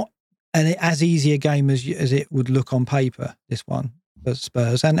it's not as easy a game as it would look on paper, this one, for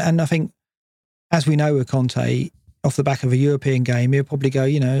Spurs. And I think, as we know with Conte, off the back of a European game, he'll probably go,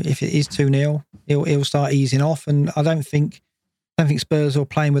 if it is 2-0, he'll start easing off. And I don't think Spurs are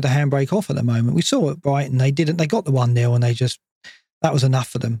playing with the handbrake off at the moment. We saw at Brighton, they got the 1-0 and that was enough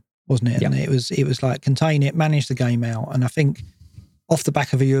for them, wasn't it? Yep. And it was like contain it, manage the game out. And I think off the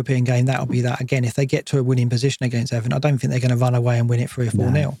back of a European game, that'll be that again. If they get to a winning position against Everton, I don't think they're going to run away and win it 3 or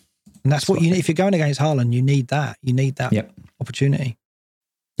 4-0. No. And that's what you need. If you're going against Haaland, you need that. You need that opportunity.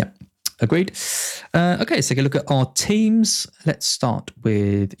 Yep. Agreed. Okay, let's take a look at our teams. Let's start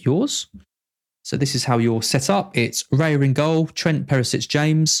with yours. So this is how you're set up. It's Raya in goal, Trent, Perisic,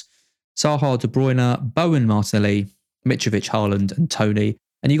 James, Zaha, De Bruyne, Bowen, Martinelli, Mitrovic, Haaland, and Tony.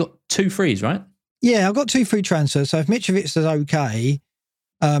 And you got 2 frees, right? Yeah, I've got 2 free transfers. So if Mitrovic is okay,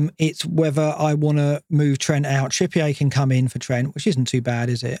 it's whether I want to move Trent out. Trippier can come in for Trent, which isn't too bad,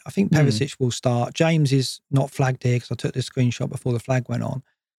 is it? I think Perisic will start. James is not flagged here because I took the screenshot before the flag went on.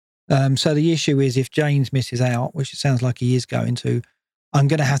 So the issue is if James misses out, which it sounds like he is going to, I'm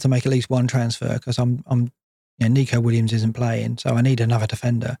going to have to make at least one transfer because Nico Williams isn't playing, so I need another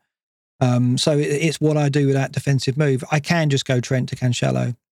defender. So it's what I do with that defensive move. I can just go Trent to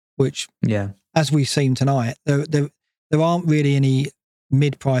Cancelo, which, as we've seen tonight, there aren't really any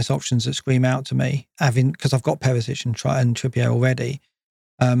mid-price options that scream out to me, because I've got Perisic and Trippier already.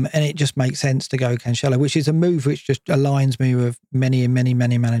 And it just makes sense to go Cancelo, which is a move which just aligns me with many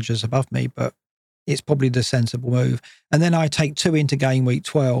managers above me, but it's probably the sensible move. And then I take 2 into game week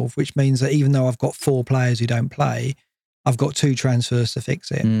 12, which means that even though I've got 4 players who don't play, I've got 2 transfers to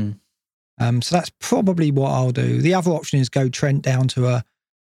fix it. So that's probably what I'll do. The other option is go Trent down to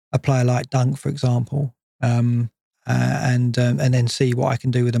a player like Dunk, for example, and then see what I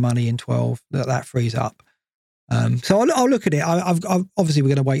can do with the money in 12 that frees up. So I'll look at it. I've obviously, we're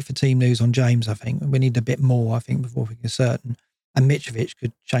going to wait for team news on James. I think we need a bit more. I think before we get certain. And Mitrovic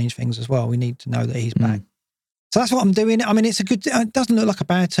could change things as well. We need to know that he's back. So that's what I'm doing. I mean, it doesn't look like a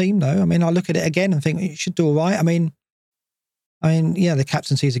bad team though. I mean, I look at it again and think it should do all right. I mean, the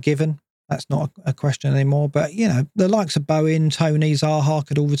captaincy is a given. That's not a question anymore. But the likes of Bowen, Tony, Zaha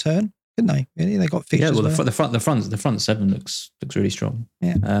could all return, couldn't they? Really, they got fixtures. Yeah, well, the front 7 looks really strong.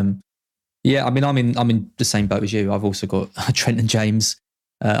 Yeah. I mean, I'm in the same boat as you. I've also got Trent and James.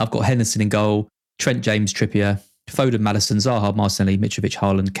 I've got Henderson in goal. Trent, James, Trippier, Foden, Maddison, Zaha, Martinelli, Mitrovic,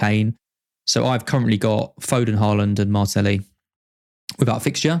 Haaland, Kane. So I've currently got Foden, Haaland, and Martinelli without a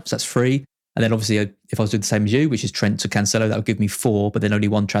fixture. So that's 3. And then obviously, if I was doing the same as you, which is Trent to Cancelo, that would give me 4, but then only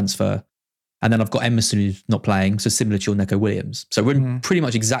 1 transfer. And then I've got Emerson who's not playing, so similar to your Neco Williams. So we're in pretty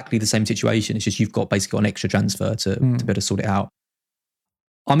much exactly the same situation. It's just you've got basically an extra transfer to be able to sort it out.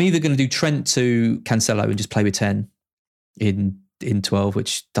 I'm either going to do Trent to Cancelo and just play with 10 in 12,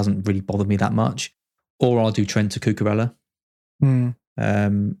 which doesn't really bother me that much, or I'll do Trent to Cucurella.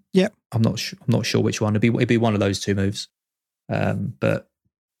 Yep. I'm not sure which one. It'd be one of those 2 moves. But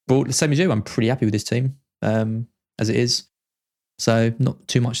the same as you, I'm pretty happy with this team as it is. So not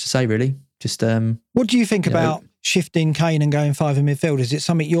too much to say really. Just what do you think about shifting Kane and going 5 in midfield? Is it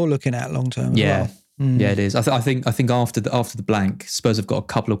something you're looking at long term? Yeah. As well? Yeah, it is. I think after the blank, Spurs have got a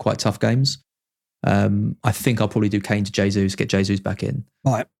couple of quite tough games. I think I'll probably do Kane to Jesus, get Jesus back in,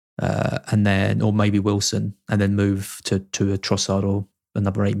 right, and then or maybe Wilson, and then move to a Trossard or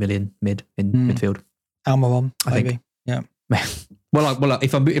another 8 million midfield. Almiron, maybe. Yeah. Well,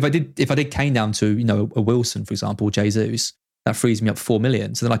 if I did Kane down to a Wilson, for example, or Jesus, that frees me up 4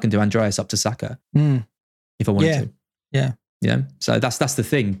 million. So then I can do Andreas up to Saka if I wanted to. Yeah. So that's the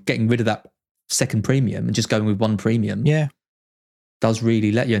thing. Getting rid of that second premium and just going with one premium does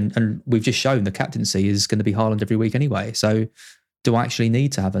really let you. And we've just shown the captaincy is going to be Haaland every week anyway. So do I actually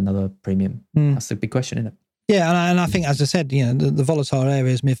need to have another premium? That's the big question, isn't it? Yeah, and I think, as I said, the volatile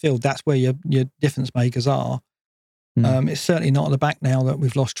areas midfield, that's where your difference makers are. It's certainly not at the back now that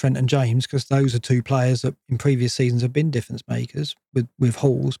we've lost Trent and James, because those are two players that in previous seasons have been difference makers with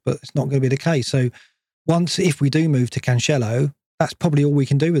Halls, but it's not going to be the case. So if we do move to Cancelo, that's probably all we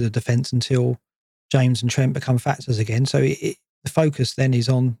can do with the defence until James and Trent become factors again. So the focus then is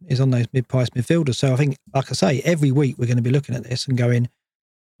on those mid-price midfielders. So I think, like I say, every week we're going to be looking at this and going,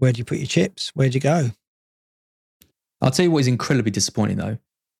 where do you put your chips? Where do you go? I'll tell you what is incredibly disappointing though.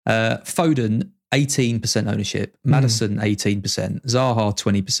 Foden, 18% ownership. Maddison, 18%. Zaha,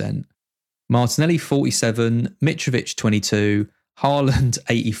 20%. Martinelli, 47%. Mitrovic, 22%. Haaland,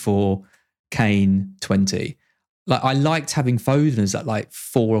 84%. Kane, 20%. Like, I liked having Foden as that like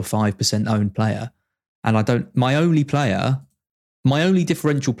 4 or 5% owned player. And my only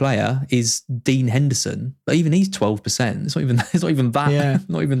differential player is Dean Henderson, but even he's 12%. It's not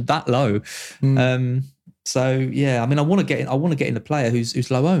even that low. So yeah, I mean, I want to get in a player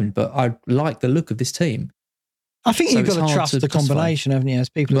who's low owned, but I like the look of this team. I think you've got to trust the combination, haven't you? As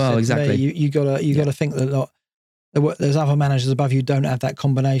people have said exactly. Today, you got to think that there's other managers above you who don't have that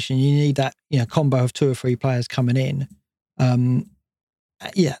combination. You need that combo of 2 or 3 players coming in.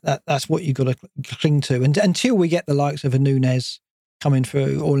 That's what you've got to cling to, and until we get the likes of a Nunez coming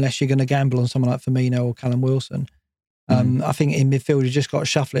through, or unless you're going to gamble on someone like Firmino or Callum Wilson. I think in midfield, you just got to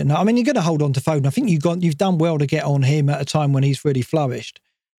shuffle it. I mean, you're going to hold on to Foden. I think you've done well to get on him at a time when he's really flourished.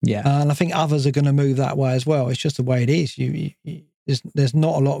 Yeah. And I think others are going to move that way as well. It's just the way it is. There's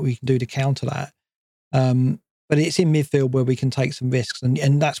not a lot we can do to counter that. But it's in midfield where we can take some risks.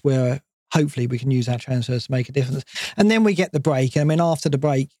 And that's where hopefully we can use our transfers to make a difference. And then we get the break. I mean, after the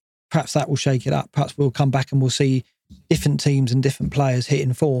break, perhaps that will shake it up. Perhaps we'll come back and we'll see different teams and different players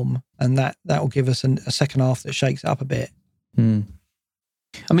hitting form, and that will give us a second half that shakes it up a bit. I mean,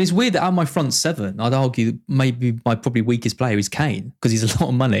 it's weird that out of my front 7, I'd argue maybe my probably weakest player is Kane, because he's a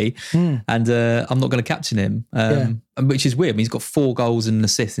lot of money, and I'm not going to captain him, which is weird. I mean, he's got 4 goals and an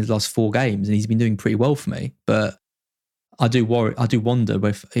assist in his last 4 games, and he's been doing pretty well for me. But I do wonder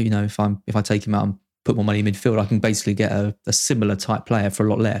if I take him out and put more money in midfield, I can basically get a similar type player for a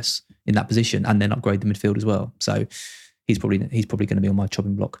lot less in that position, and then upgrade the midfield as well. So he's probably going to be on my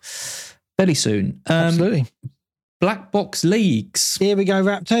chopping block fairly soon. Absolutely. Black box leagues. Here we go,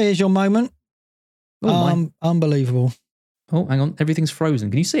 Raptor. Here's your moment. Unbelievable. Oh, hang on. Everything's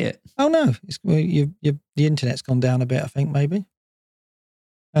frozen. Can you see it? Oh, no. The internet's gone down a bit, I think, maybe.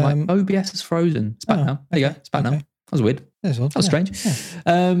 My OBS is frozen. It's back now. There you go. It's back now. That was weird. That was strange.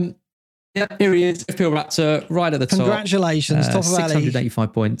 Yeah, here he is, FPL Raptor, right at the top. Congratulations, top of our league.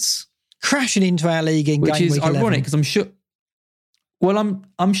 685 points. Crashing into our league in which game is week ironic 11. because I'm sure. Well,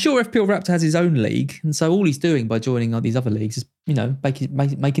 I'm sure FPL Raptor has his own league, and so all he's doing by joining these other leagues is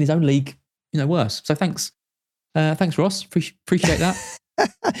making his own league worse. So thanks, Ross. Appreciate that.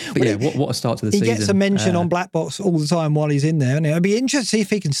 But what a start to the season. He gets a mention on Black Box all the time while he's in there, and it'd be interesting to see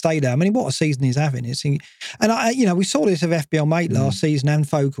if he can stay there. I mean, what a season he's having! We saw this of FPL Mate last season and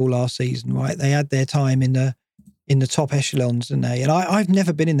Focal last season, right? They had their time in the top echelons, didn't they? And I've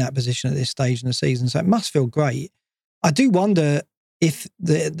never been in that position at this stage in the season, so it must feel great. I do wonder if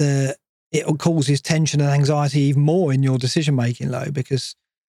it causes tension and anxiety even more in your decision making, though, because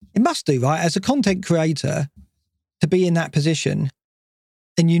it must do, right? As a content creator, to be in that position.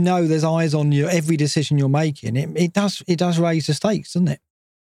 And there's eyes on you every decision you're making. It does raise the stakes, doesn't it?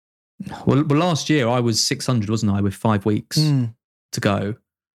 Well, last year I was 600, wasn't I, with 5 weeks to go,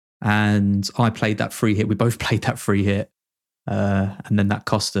 and I played that free hit. We both played that free hit, and then that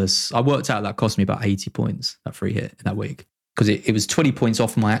cost us. I worked out that cost me about 80 points, that free hit in that week, because it was 20 points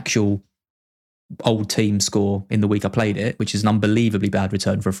off my actual old team score in the week I played it, which is an unbelievably bad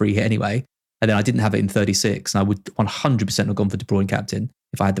return for a free hit anyway. And then I didn't have it in 36, and I would 100% have gone for De Bruyne captain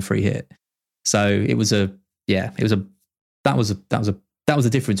if I had the free hit. So that was a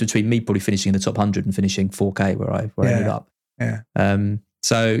difference between me probably finishing in the top 100 and finishing 4K where I ended up. Yeah.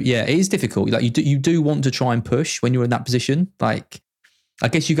 So yeah, it is difficult. Like you do want to try and push when you're in that position. Like, I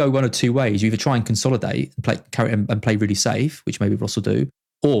guess you go one of two ways. You either try and consolidate and play really safe, which maybe Ross will do,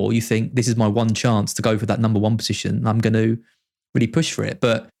 or you think this is my one chance to go for that number 1 position. I'm going to really push for it.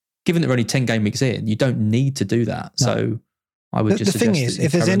 But given that we're only 10 game weeks in, you don't need to do that. No. So I would just suggest. The thing is,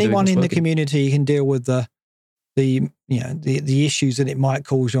 if there's anyone in the community who can deal with the issues that it might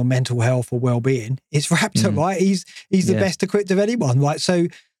cause your mental health or well-being, it's Raptor, right? He's the best equipped of anyone, right? So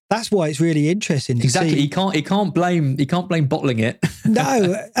that's why it's really interesting to exactly. see. He can't blame bottling it.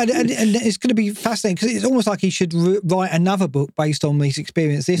 No, and it's going to be fascinating because it's almost like he should write another book based on his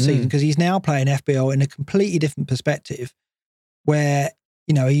experience this season, because he's now playing FPL in a completely different perspective, where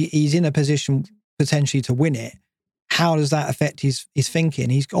he's in a position potentially to win it. How does that affect his thinking?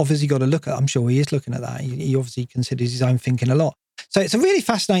 He's obviously got to look at. I'm sure he is looking at that. He obviously considers his own thinking a lot. So it's a really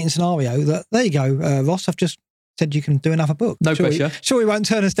fascinating scenario. There you go, Ross. I've just said you can do another book. No pressure. Sure, he won't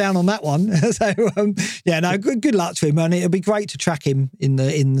turn us down on that one. So good luck to him, and it'll be great to track him in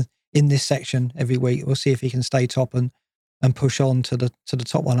this section every week. We'll see if he can stay top and push on to the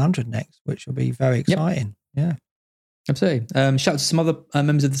top 100 next, which will be very exciting. Yep. Yeah, absolutely. Shout out to some other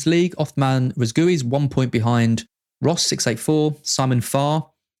members of this league. Othman Razgoui's 1 point behind Ross, 684. Simon Farr,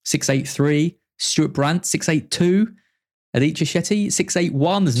 683. Stuart Brandt, 682. Adichie Shetty,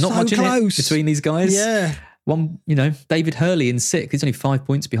 681. There's not much in it between these guys. Yeah. One, David Hurley in 6th. He's only 5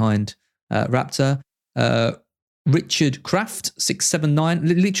 points behind Raptor. Richard Kraft,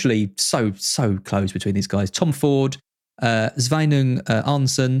 679. Literally so close between these guys. Tom Ford, Sveinung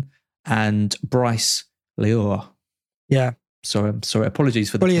Arnson, and Bryce Leor. Yeah. Sorry.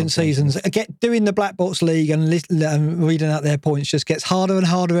 Apologies for the brilliant seasons. Again, doing the Black Box League and reading out their points just gets harder and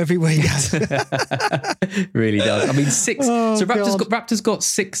harder every week. Really does. I mean, 6. Oh, so Raptor's got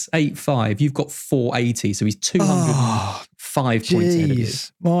 685. You've got 480. So he's 205 points ahead of you.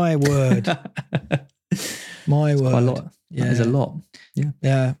 My word. My word. Quite a lot. Yeah. That is a lot. Yeah.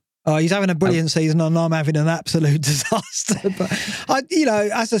 Yeah. Oh, he's having a brilliant season, and I'm having an absolute disaster. But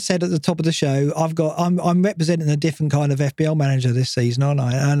as I said at the top of the show, I'm representing a different kind of FPL manager this season, aren't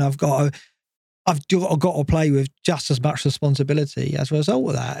I? And I've got to play with just as much responsibility as a result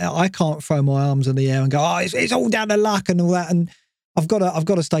of that. I can't throw my arms in the air and go, it's all down to luck and all that. And I've got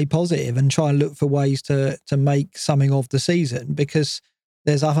to stay positive and try and look for ways to make something of the season, because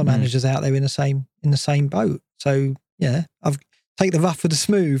there's other managers out there in the same boat. So yeah, take the rough with the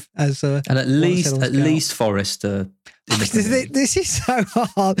smooth, as and at least Forest. This is so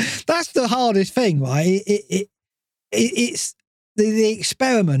hard. That's the hardest thing, right? It's the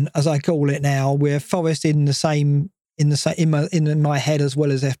experiment, as I call it now, where Forest in my head as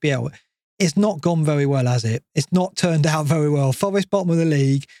well as FPL. It's not gone very well, has it? It's not turned out very well. Forest bottom of the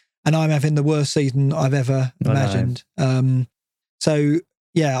league, and I'm having the worst season I've ever imagined. So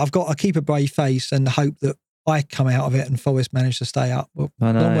yeah, I've got to keep a brave face and hope that I come out of it and Forest managed to stay up. Well,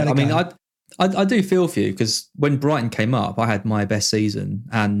 I know. I mean, I do feel for you, because when Brighton came up, I had my best season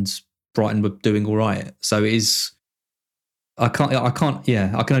and Brighton were doing all right. So it is. I can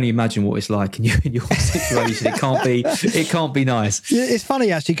only imagine what it's like in your situation. It can't be nice. Yeah, it's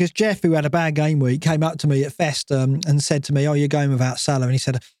funny actually, because Jeff, who had a bad game week, came up to me at Fest and said to me, "Oh, you're going without Salah," and he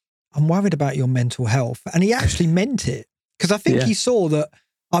said, "I'm worried about your mental health," and he actually meant it, because I think he saw that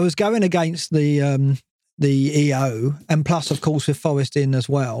I was going against the EO, and plus, of course, with Forest in as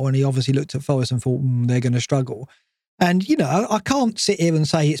well. And he obviously looked at Forest and thought, they're going to struggle. And, I can't sit here and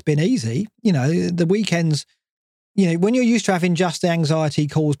say it's been easy. The weekends, when you're used to having just the anxiety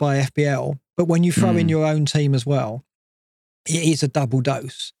caused by FPL, but when you throw in your own team as well, it is a double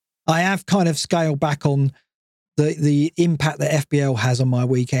dose. I have kind of scaled back on the impact that FPL has on my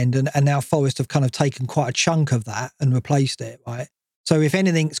weekend. And now Forest have kind of taken quite a chunk of that and replaced it, right? So if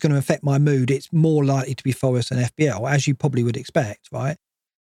anything's going to affect my mood, it's more likely to be Forest than FPL, as you probably would expect, right?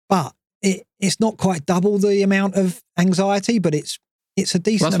 But it's not quite double the amount of anxiety, but it's a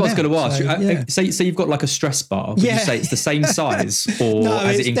decent amount. That's what I was going to ask. So you've got like a stress bar. Would you say it's the same size, or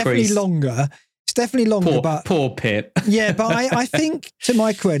has it increased? It's definitely longer. Poor Pip. Yeah, but I think, to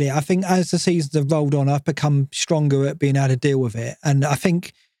my credit, as the seasons have rolled on, I've become stronger at being able to deal with it. And I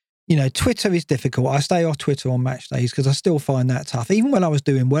think, Twitter is difficult. I stay off Twitter on match days because I still find that tough. Even when I was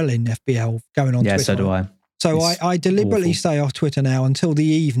doing well in FPL, going on Twitter. Yeah, so do I. So I deliberately stay off Twitter now until the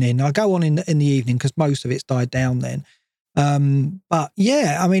evening. I go on in the evening because most of it's died down then. But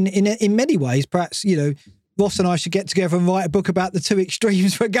yeah, I mean, in many ways, perhaps, Ross and I should get together and write a book about the two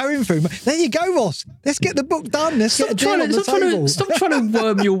extremes we're going through. There you go, Ross. Let's get the book done. Let's get a deal on the table. Stop trying to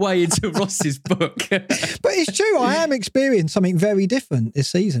worm your way into Ross's book. But it's true. I am experiencing something very different this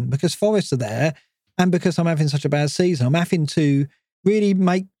season because Forest are there, and because I'm having such a bad season, I'm having to really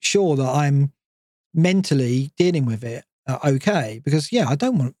make sure that I'm mentally dealing with it okay. Because I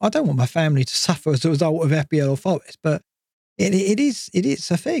don't want my family to suffer as a result of FPL or Forest, but it is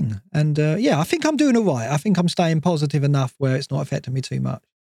a thing. And I think I'm doing all right. I think I'm staying positive enough where it's not affecting me too much.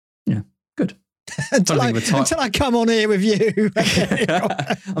 Yeah, good. until I come on here with you.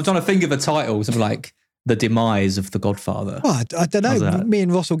 I'm trying to think of a title, something like The Demise of the Godfather. Well, I don't know. Me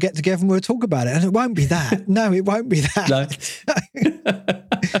and Ross will get together and we'll talk about it. And it won't be that. No, it won't be that. No.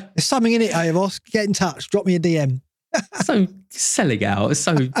 There's something in it, Avos. Get in touch. Drop me a DM. So selling out. It's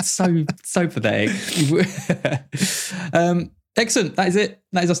so pathetic. Excellent. That is it.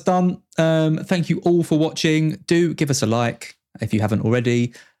 That is us done. Thank you all for watching. Do give us a like if you haven't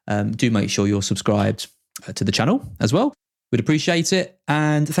already. Do make sure you're subscribed to the channel as well. We'd appreciate it.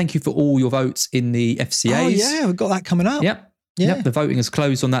 And thank you for all your votes in the FCAs. Oh, yeah. We've got that coming up. Yep. Yeah. Yep. The voting is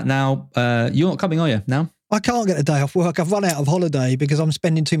closed on that now. You're not coming, are you, now? I can't get a day off work. I've run out of holiday because I'm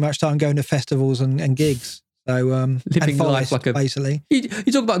spending too much time going to festivals and gigs. So living life like a basically. You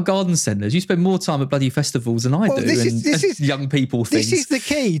talk about garden centres. You spend more time at bloody festivals than I do. This is young people things. This is the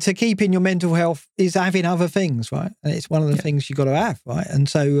key to keeping your mental health is having other things, right? And it's one of the things you got to have, right? And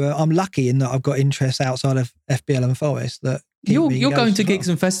so I'm lucky in that I've got interests outside of FBL and Forest that. You're going to gigs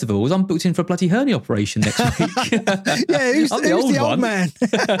and festivals. I'm booked in for a bloody hernia operation next week. Yeah, who's the old man?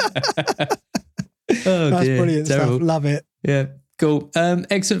 Oh, that's dear. brilliant Terrible stuff. Love it. Yeah, cool.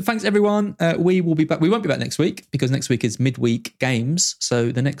 Excellent. Thanks, everyone. We will be back. We won't be back next week because next week is midweek games.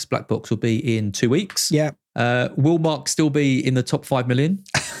 So the next Black Box will be in 2 weeks. Yeah. Will Mark still be in the top 5 million?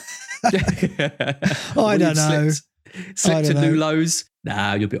 I don't know. Slipped to new lows.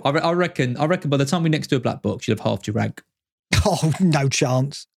 Nah, you'll be. I reckon by the time we next do a Black Box, you'll have halved your rank. Oh, no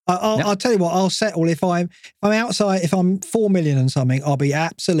chance. I'll tell you what, I'll settle if I'm outside, if I'm 4 million and something, I'll be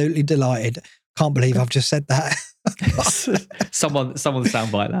absolutely delighted. Can't believe I've just said that. someone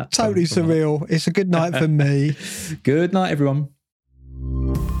soundbite that. Totally surreal. It's a good night for me. Good night, everyone.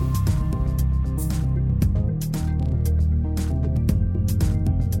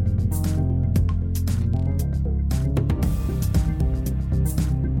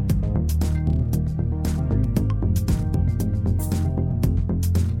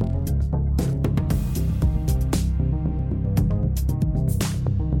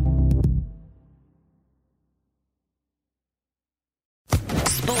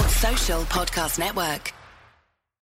 Social Podcast Network.